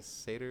movie.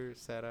 Satire.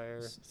 Satire.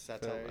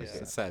 film?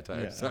 Yeah.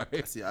 Satire. Yeah.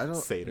 Sorry. See, I don't.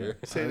 Satyr.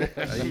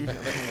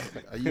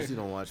 I usually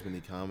don't watch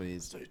many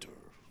comedies.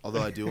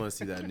 Although I do want to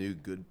see that new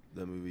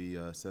the movie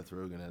Seth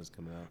Rogen has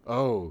coming out.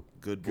 Oh,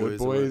 Good Good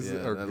Boys. Boys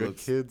Yeah, or that Good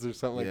looks- Kids or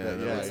something yeah, like that.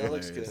 that Yeah, looks yeah. That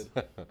looks hilarious.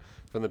 good.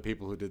 From the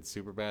people who did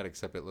Superbad,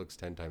 except it looks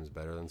 10 times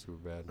better than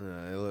Superbad.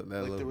 Yeah, that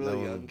Like the that really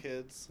one- young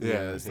kids.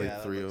 Yeah, it's yeah, like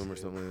that 3 of looks them or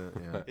good. something like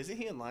that. Yeah. Isn't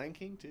he in Lion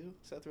King too?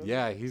 Seth Rogen.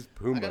 Yeah, he's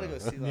Pumbaa. I gotta go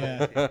see Yeah.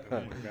 Lion King. Oh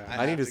my God. I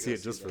have need to go see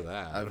it just for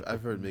that.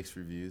 I've heard mixed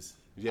reviews.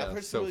 yeah, I've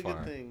heard so some really far.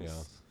 good things. Yeah,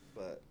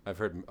 But I've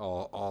heard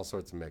all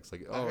sorts of mix.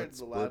 Like, I oh, heard it's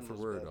Aladdin word for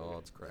was word. better. Oh,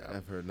 it's crap.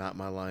 I've heard Not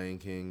My Lion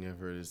King. I've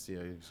heard it's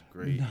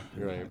great.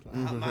 Right.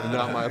 Not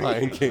Not my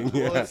Lion King.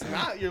 Yeah. Well, it's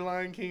not your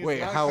Lion King. It's Wait,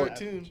 not how- a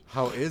cartoon.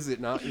 How is it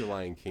not your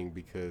Lion King?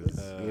 Because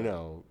you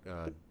know,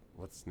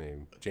 what's his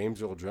name?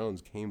 James Earl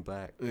Jones came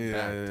back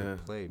Yeah. to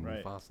play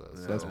Right. Mufasa.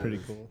 So That's pretty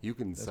cool. You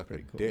can That's suck a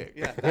pretty cool. dick.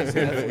 Yeah, that's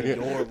definitely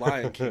your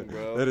Lion King,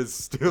 bro. That is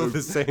still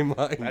the same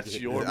Lion That's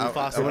King. your I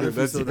Mufasa. wonder if he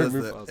That's still your does the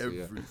Mufasa,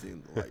 yeah.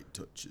 everything the light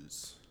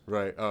touches.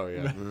 Right. Oh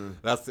yeah.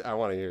 That's. I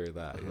want to hear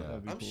that. Yeah.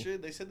 That'd be I'm cool. sure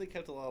they said they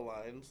kept a lot of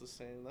lines the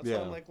same. That's Yeah.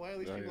 why I'm like, why are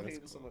these Right, people that's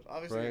hating so cool. much?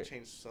 Obviously, Right. they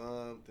changed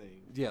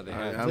something. Yeah, they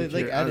have. I'm They,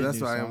 like, curi- added that's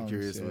new why I'm songs,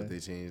 curious yeah. what they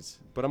changed.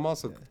 But I'm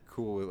also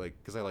cool with like,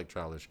 because I like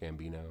Childish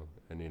Gambino,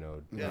 and you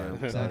know, Yeah,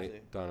 Yeah.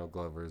 exactly. Donald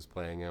Glover is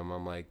playing him.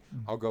 I'm like,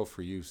 I'll go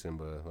for you,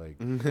 Simba. Like,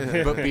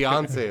 but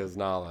Beyonce is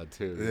Nala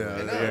too. Yeah,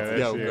 Like, yeah,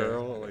 yo, yeah.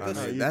 girl. Like, I how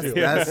mean, you that's, doing?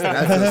 that's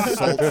a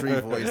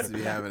sultry voice to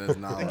be having as The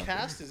Nala.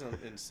 cast is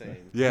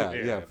insane. Yeah,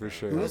 Yeah. yeah, for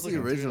sure. Who I was was the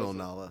looking through original those-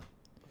 Nala?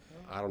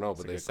 I don't know,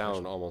 but a they good sound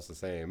question. almost the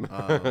same.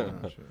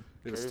 I'm not sure.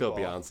 It was still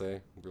Curveball.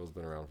 Beyonce. Girl's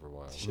been around for a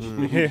while.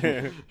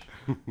 Yeah.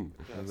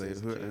 I was like,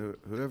 Beyonce's a kid.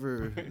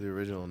 whoever the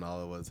original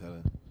Nala was had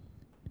a.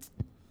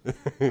 I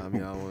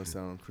mean, I don't want to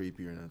sound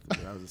creepy or nothing,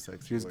 but that was a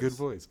sexy She was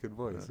voice. good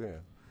voice, yeah.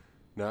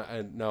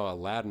 No,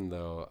 Aladdin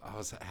though.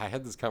 I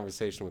had this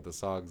conversation with the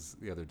Sogs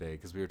the other day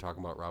because we were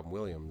talking about Robin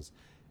Williams,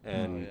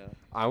 and yeah.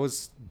 I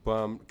was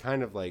bummed,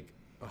 kind of like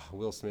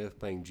Will Smith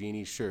playing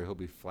Genie. Sure, he'll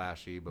be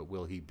flashy, but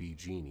will he be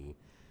Genie?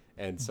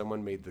 And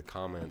someone made the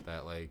comment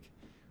that like,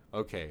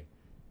 okay,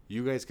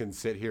 you guys can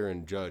sit here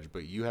and judge,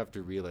 but you have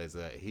to realize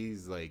that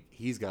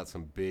he's got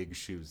some big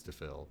shoes to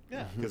fill.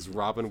 Yeah. Because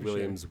Robin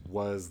Williams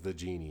was the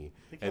Genie,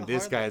 Think and how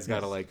this hard guy's that got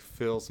to is. like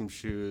fill some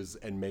shoes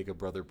and make a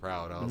brother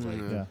proud. I was like,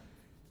 Yeah.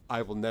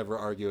 I will never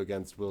argue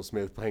against Will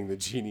Smith playing the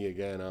Genie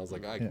again. I was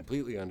like, I Yeah.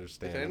 completely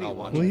understand. If and I'll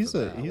anyone- watch Well, it he's for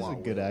a that. he's a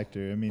want good Will.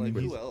 actor. I mean, Like,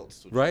 he's who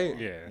else? would Right?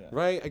 you Yeah.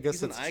 Right, I guess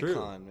He's an that's true.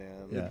 icon,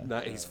 man.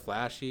 Yeah. He's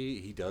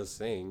flashy. He does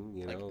sing.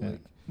 You know, Like- Yeah. like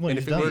Well, and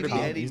he's if it were done, to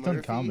be Eddie he's done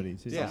Murphy, comedy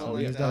too. Yeah,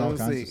 something yeah. He's I done all was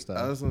kinds say, of stuff.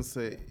 I was gonna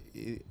say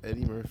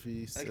Eddie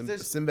Murphy.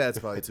 Sinbad's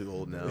probably too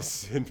old now.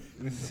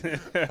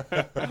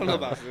 I don't know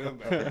about him.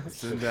 But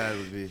Sinbad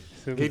would be.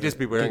 He'd just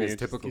be wearing his Good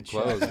typical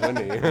shot. clothes, wouldn't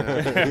he?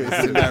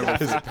 Sinbad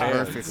would fit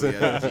perfectly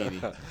as a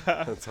genie.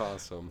 That's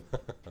awesome.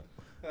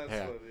 that's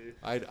Yeah.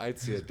 funny. I'd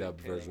see a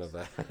dubbed version of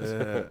that.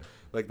 Yeah.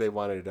 Like they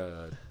wanted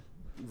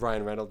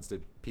Ryan Reynolds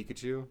did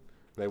Pikachu.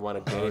 They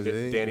wanted Oh,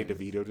 they- Danny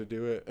DeVito to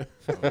do it.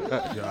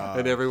 God.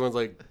 And everyone's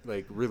like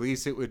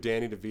release it with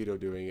Danny DeVito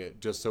doing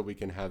it just so we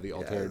can have the Yeah,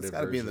 alternative it's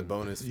got to be in the version.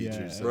 bonus Yeah.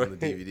 features Right. on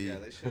the DVD. Yeah,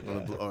 they should. On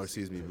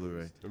the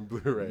Blu-ray. And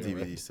Blu-ray.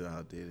 DVD still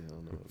outdated. I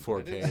don't know.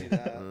 I didn't see 4K.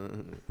 that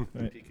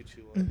Right.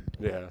 Pikachu one.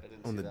 Yeah. I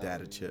didn't On see the that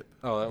data one. chip.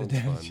 Oh, that one's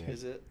data fun. chip. Yeah.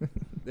 Is it?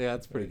 Yeah,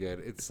 it's pretty good.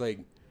 It's like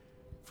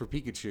for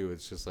Pikachu,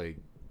 it's just like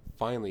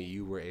finally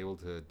you were able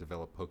to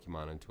develop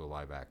Pokemon into a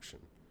live action.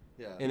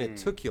 Yeah. And it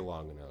took you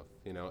long enough,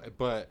 you know.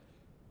 But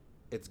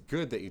it's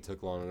good that you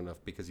took long enough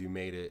because you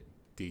made it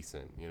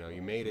decent. You know,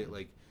 you made it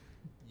like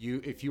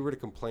if you were to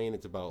complain,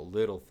 it's about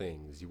little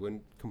things. You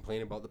wouldn't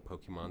complain about the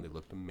Pokemon. They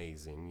looked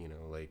amazing. You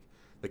know, like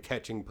the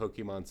catching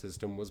Pokemon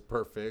system was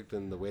perfect,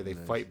 and the way they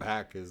fight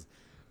back is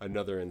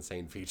another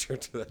insane feature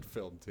to that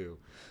film too.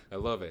 I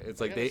love it.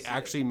 It's like they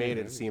actually made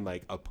it seem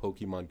like a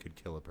Pokemon could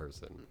kill a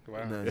person.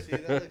 Wow. Nice. See,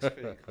 that looks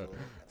pretty cool.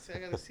 See, I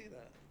gotta see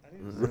that.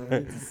 I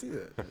need to see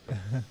that.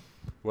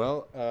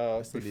 Well,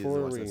 I still need to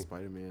before watch we that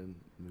Spider-Man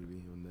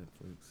movie on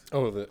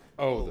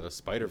Netflix. the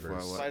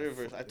Spider-Verse.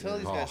 Spider-Verse. I tell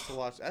these guys to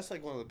watch. That's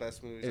like one of the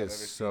best movies It I've is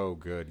ever so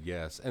good,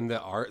 yes. And the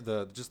art,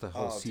 the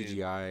whole Oh, dude.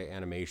 CGI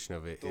animation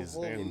of it seen. The is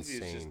whole movie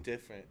insane. is just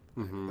different.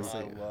 Mhm.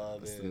 I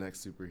love That's it. the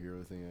next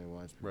superhero thing I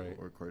watch, Right.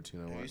 or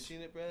cartoon I Have you watch.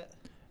 seen it, Brett?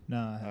 No,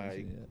 I haven't Alright,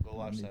 seen it yet. go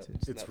watch I need that. to.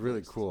 It's Netflix.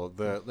 really cool.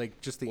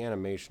 Just the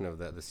animation of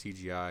the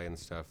CGI and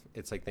stuff.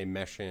 It's like they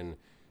mesh in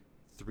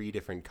 3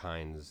 different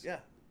kinds Yeah.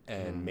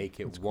 and make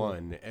it That's cool.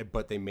 one,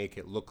 but they make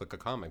it look like a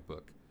comic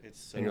book. It's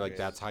so And you're like, great.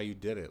 that's how you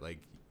did it. Like,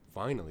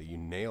 finally, you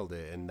nailed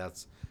it. And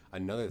that's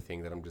another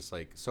thing that I'm just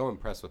like so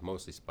impressed with,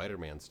 mostly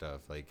Spider-Man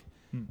stuff. Like,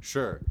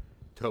 sure,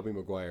 Tobey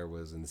Maguire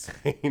was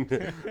insane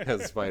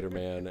as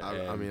Spider-Man.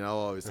 I mean, I'll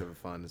always have a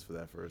fondness for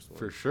that first one.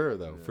 for sure,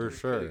 though, Yeah. for It's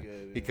sure, pretty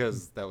good, yeah.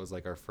 because that was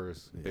like our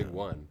first big Yeah.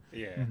 one.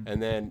 Yeah.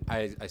 And then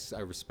I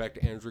respect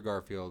Andrew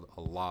Garfield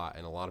a lot,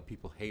 and a lot of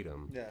people hate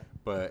him. Yeah.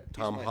 But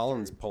Tom my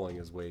Holland's third. pulling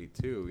his weight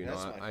too. You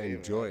That's know, my I favorite.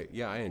 enjoy.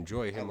 Yeah, I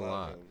enjoy him I a love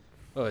lot. him.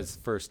 Oh, his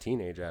first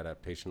teenage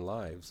adaptation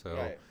live. So,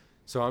 Right.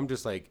 so I'm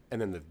just like,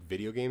 and then the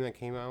video game that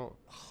came out,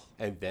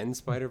 and then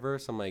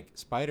Spider-Verse. I'm like,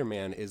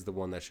 Spider-Man is the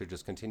one that should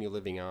just continue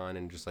living on,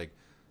 and just like,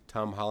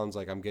 Tom Holland's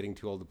like, I'm getting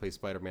too old to play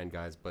Spider-Man,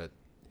 guys, but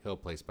he'll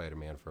play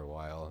Spider-Man for a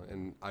while,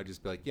 and I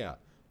just be like, yeah,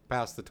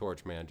 pass the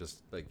torch, man.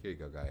 Just like, here you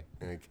go, guy.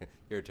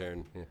 Your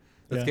turn. Yeah.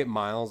 Let's Yeah. get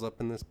Miles up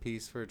in this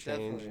piece for a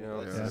change. Definitely. You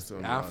know, Yeah, that's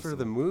gonna be after awesome.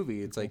 the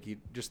movie, it's like you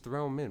just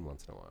throw him in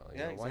once in a while. You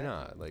Yeah, know? Why exactly.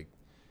 not? Like,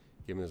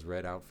 give him his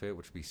red outfit,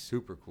 which would be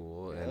super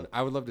cool. And Yep.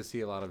 I would love to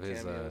see a lot of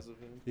his. Cameos of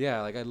him.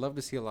 Yeah, like I'd love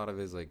to see a lot of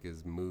his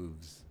his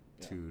moves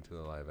Yeah. to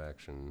the live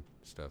action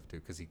stuff too,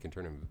 because he can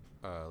turn him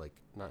like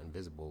not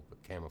invisible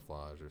but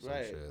camouflage or some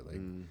Right. shit. Like,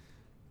 Mm.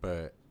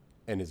 but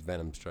and his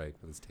venom strike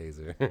with his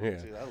taser.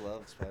 yeah. Dude, I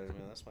love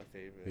Spider-Man. That's my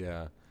favorite.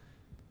 Yeah.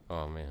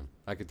 Oh man,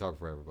 I could talk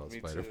forever about Me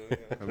Spider-Man. too.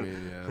 Yeah. I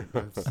mean,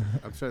 yeah.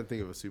 I'm trying to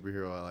think of a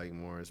superhero I like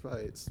more.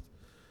 It's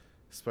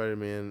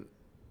Spider-Man.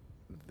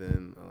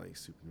 Then I like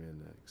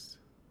Superman next.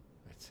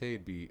 I'd say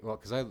it'd be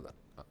because I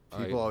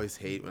People always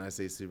hate when I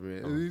say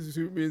Superman. Oh.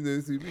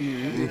 Superman's a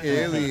superhero.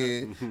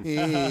 Alien.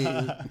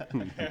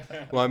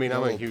 Well, I mean, I'm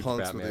a Little huge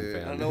punks with Batman it.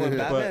 fan. I don't know when But-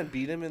 Batman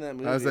beat him in that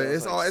movie. I was like,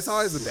 it's like,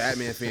 always the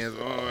Batman fans.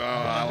 Oh,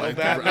 I like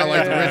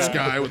Batman. the rich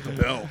guy with the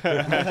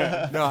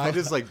belt. No, I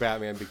just like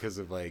Batman because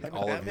of like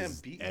all Batman of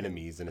his beat him.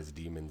 enemies and his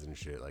demons and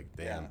shit. Like,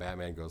 damn, Yeah.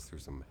 Batman goes through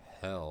some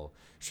hell.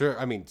 Sure,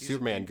 I mean,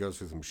 Superman goes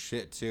through some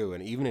shit too,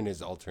 and even in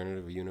his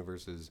alternative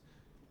universes,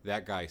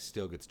 that guy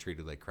still gets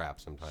treated like crap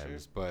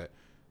sometimes. Sure. But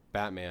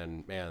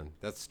Batman, man,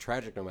 that's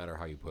tragic no matter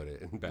how you put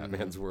it in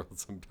Batman's world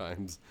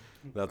sometimes.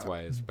 That's why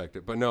I expect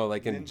it. But no,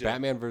 like in Ninja.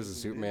 Batman versus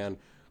Superman,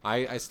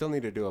 I still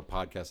need to do a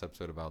podcast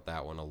episode about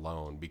that one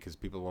alone because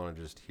people want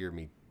to just hear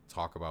me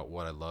talk about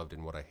what I loved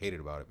and what I hated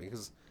about it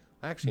because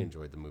I actually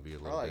enjoyed the movie a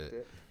little liked bit.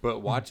 it. But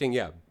watching,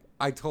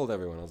 I told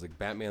everyone, I was like,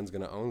 Batman's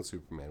going to own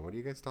Superman. What are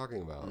you guys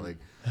talking about? Like,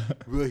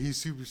 well, he's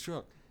super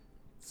strong.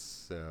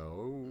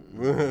 So,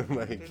 like, They're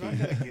not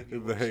gonna give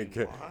you what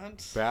you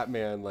want.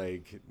 Batman,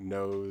 like,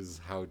 knows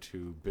how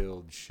to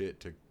build shit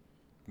to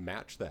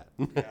match that.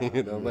 Yeah,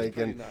 you know, it's like,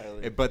 pretty and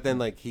gnarly. but then,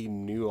 like, he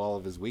knew all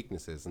of his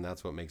weaknesses, and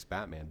that's what makes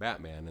Batman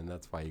Batman, and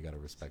that's why you got to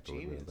respect a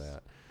little bit of Genius.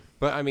 that.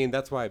 But, I mean,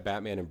 that's why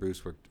Batman and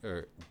Bruce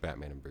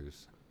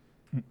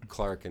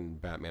Clark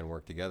and Batman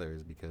work together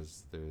is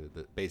because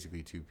they're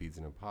basically two peas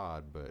in a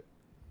pod, but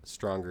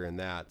stronger in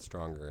that,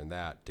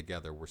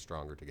 together we're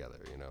stronger together,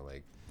 you know,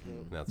 like,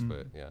 and that's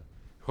what,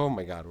 Oh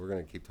my God, we're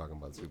going to keep talking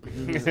about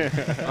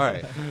superheroes. All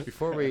right,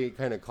 before we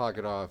kind of clock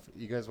it off,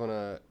 you guys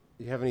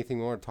you have anything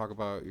more to talk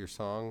about your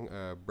song,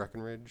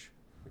 Breckenridge,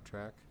 your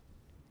track?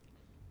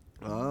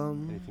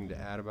 Anything to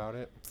add about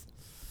it?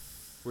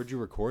 Where'd you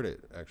record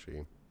it,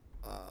 actually?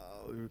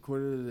 We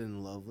recorded it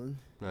in Loveland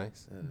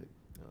Nice. at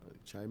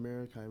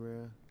Chimera.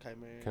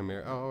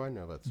 Chimera. Oh, I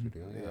know that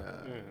studio. Yeah,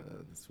 Yeah.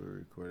 that's where we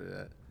recorded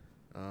at.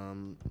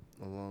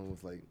 Along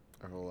with like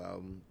our whole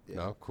album.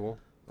 Yeah. Oh, cool.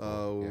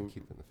 Uh, Yeah,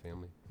 keep it in the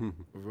family.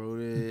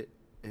 Wrote it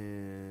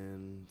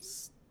and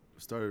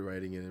started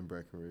writing it in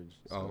Breckenridge.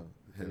 So Oh,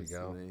 there you hence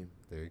go. The name.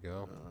 There you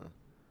go. Uh,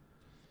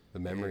 The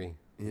memory.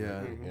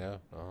 yeah. Yeah.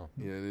 Oh.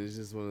 Yeah, and it's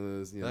just one of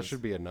those. That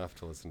should be enough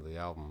to listen to the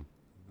album.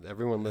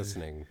 Everyone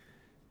listening,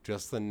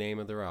 just the name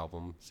of their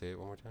album. Say it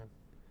one more time.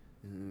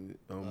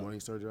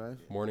 Morningstar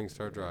Drive.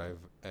 Morningstar Drive,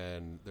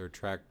 and their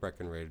track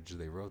Breckenridge.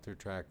 They wrote their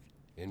track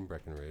in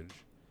Breckenridge,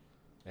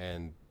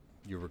 and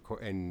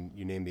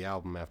you name the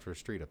album after a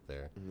street up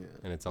there, Yeah.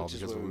 and it's all Which is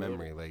because of a where we wrote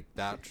memory. Like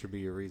that should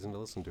be a reason to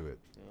listen to it.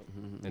 Yep.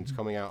 Mm-hmm. And it's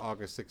coming out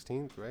August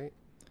 16th, right?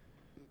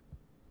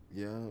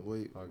 Yeah,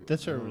 wait.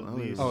 That's our I don't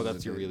release. remember Oh, the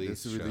that's your date. release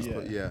That's the release show.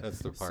 party, yeah. That's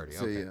the party.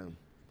 So Okay. yeah,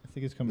 I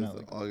think it's coming out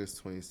that's like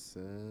August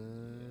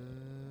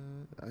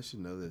 27th. I should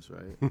know this,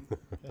 right?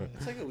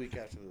 It's like a week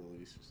after the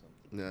release or something.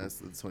 No, that's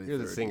the 23rd. You're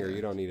the singer. yeah.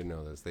 You don't need to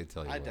know this. They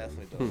tell you. I when.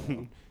 definitely don't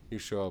know. You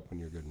show up when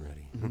you're good and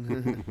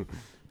ready.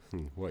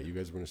 What? You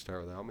guys are gonna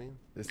start without me?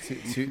 There's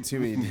too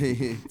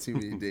many too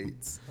many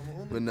dates. I'm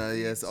only But no, the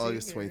yeah, it's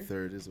August singer.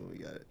 23rd is when we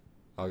got it.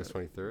 August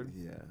 23rd.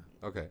 Yeah.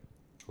 Okay.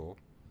 Cool.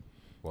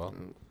 Well,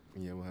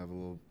 Yeah, we'll have a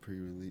little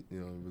pre-release,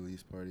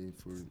 release party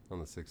for. on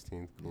the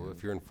 16th. Cool. Yeah.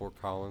 If you're in Fort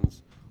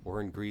Collins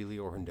or in Greeley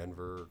or in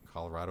Denver,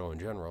 Colorado in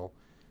general,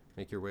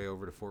 make your way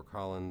over to Fort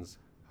Collins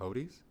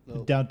Hody's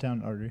Nope.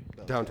 Downtown Artery.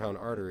 Downtown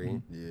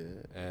Artery Yeah.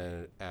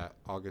 and at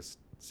August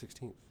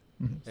 16th.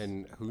 Mhm.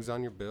 And who's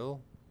on your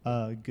bill?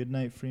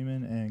 Goodnight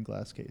Freeman and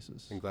Glass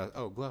Cases. In glass.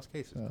 Oh, glass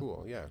cases. Oh.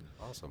 Cool. Yeah.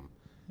 Awesome.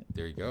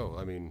 There you go.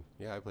 I mean,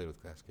 yeah, I played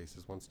with glass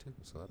cases once too,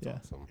 so that's Yeah.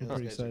 awesome. Yeah. Pretty Those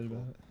guys are excited cool.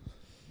 about it.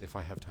 If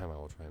I have time, I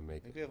will try and I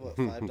make think it. we have what,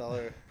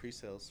 $5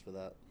 pre-sales for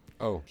that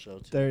Oh, show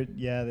too. I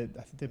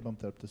think they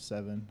bumped it up to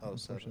 7. Oh,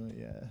 7.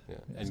 Unfortunately, yeah. yeah.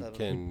 Yeah. And 7.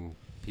 can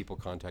people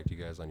contact you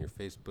guys on your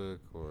Facebook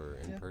or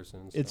in Yeah. person?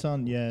 and It's stuff?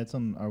 it's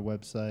on our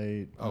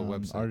website. Oh,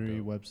 website, Artery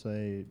dope.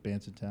 website,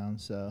 Bands-in-Town.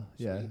 So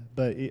yeah, Sweet.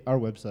 but our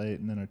website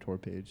and then our tour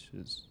page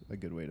is a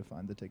good way to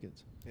find the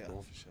tickets. Yeah,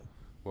 Cool. for sure.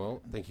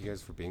 Well, thank you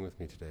guys for being with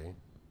me today.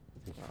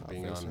 Thank you for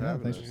being thanks on. for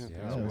having thanks us. for- Yeah,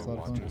 yeah, it was a we're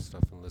lot of watching fun.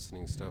 stuff and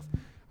listening stuff.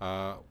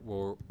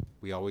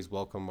 We always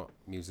welcome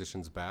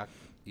musicians back,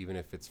 even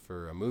if it's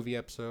for a movie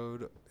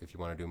episode. If you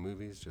want to do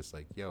movies, just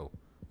like, yo,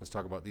 let's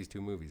talk about these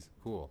 2 movies.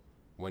 Cool.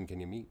 When can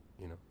you meet?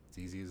 It's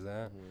easy as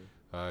that.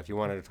 If you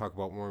wanted to talk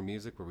about more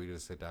music, where we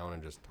just sit down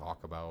and just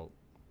talk about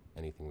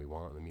anything we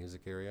want in the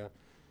music area,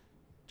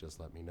 just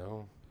let me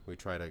know. We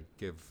try to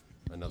give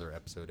another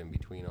episode in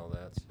between all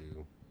that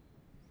to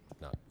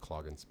not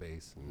clog in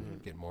space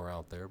and get more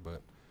out there.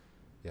 But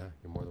yeah,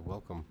 you're more than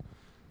welcome.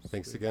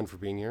 Thanks again for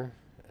being here.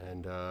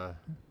 And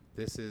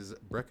this is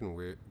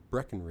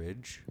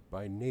Breckenridge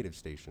by Native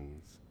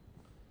Stations.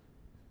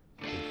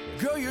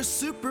 Girl, you're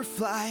super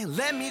fly,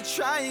 let me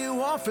try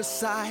you on for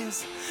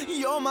size.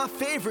 You're my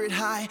favorite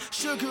high,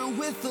 sugar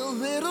with a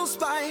little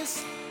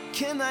spice.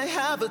 Can I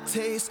have a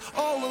taste?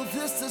 All of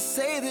this to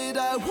say that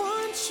I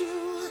want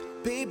you,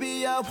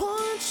 baby, I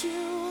want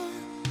you.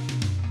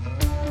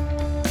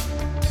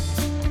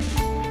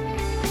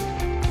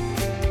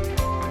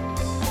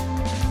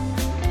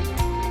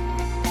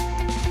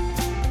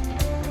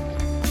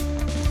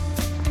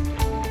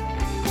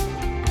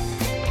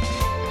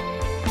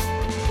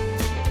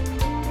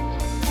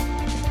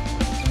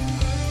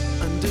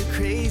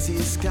 Crazy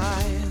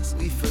skies,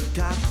 we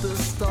forgot the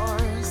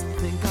stars.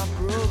 Think I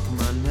broke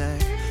my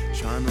neck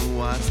trying to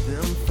watch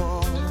them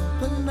fall,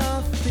 but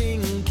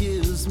nothing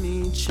gives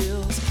me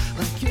chills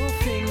like your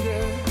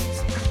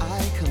fingers,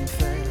 I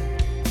confess.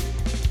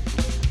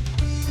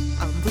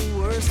 I'm the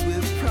worst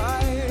with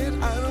pride,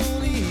 I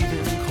don't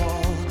even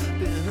call.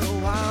 Been a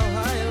while,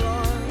 I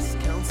lost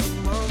count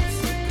some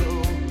months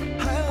ago.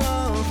 I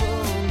love a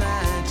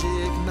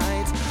magic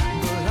night,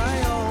 but I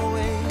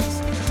always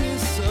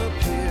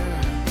disappear.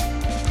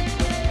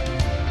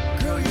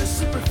 Girl, you're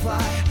super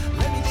fly,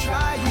 let me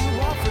try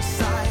you on for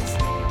size.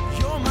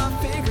 You're my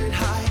favorite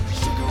high,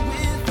 sugar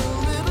with a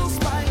little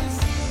spice.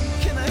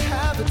 Can I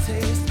have a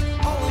taste?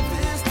 All of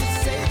this to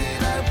say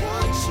that I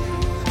want you,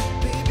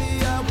 baby,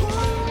 I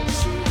want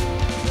you.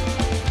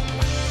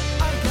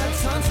 I've got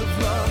tons of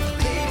love,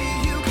 baby,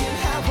 you can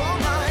have all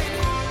mine.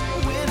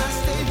 When I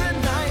stay the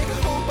night,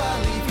 hope I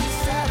leave you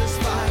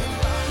satisfied.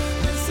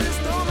 This is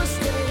no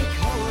mistake,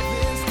 all of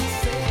this to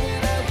say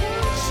that I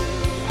want you,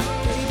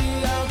 baby,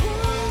 I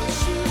want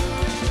you.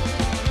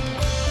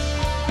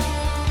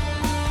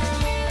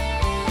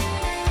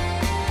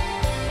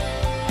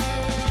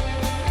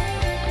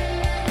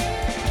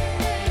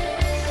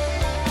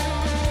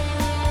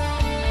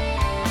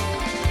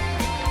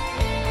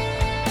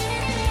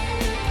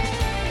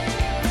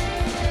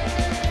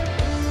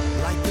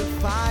 Like the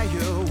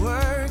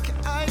firework,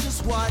 I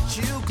just watch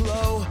you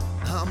glow.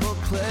 I'm a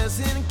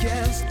pleasant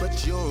guest,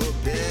 but you're a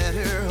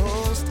better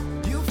host.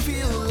 You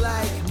feel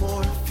like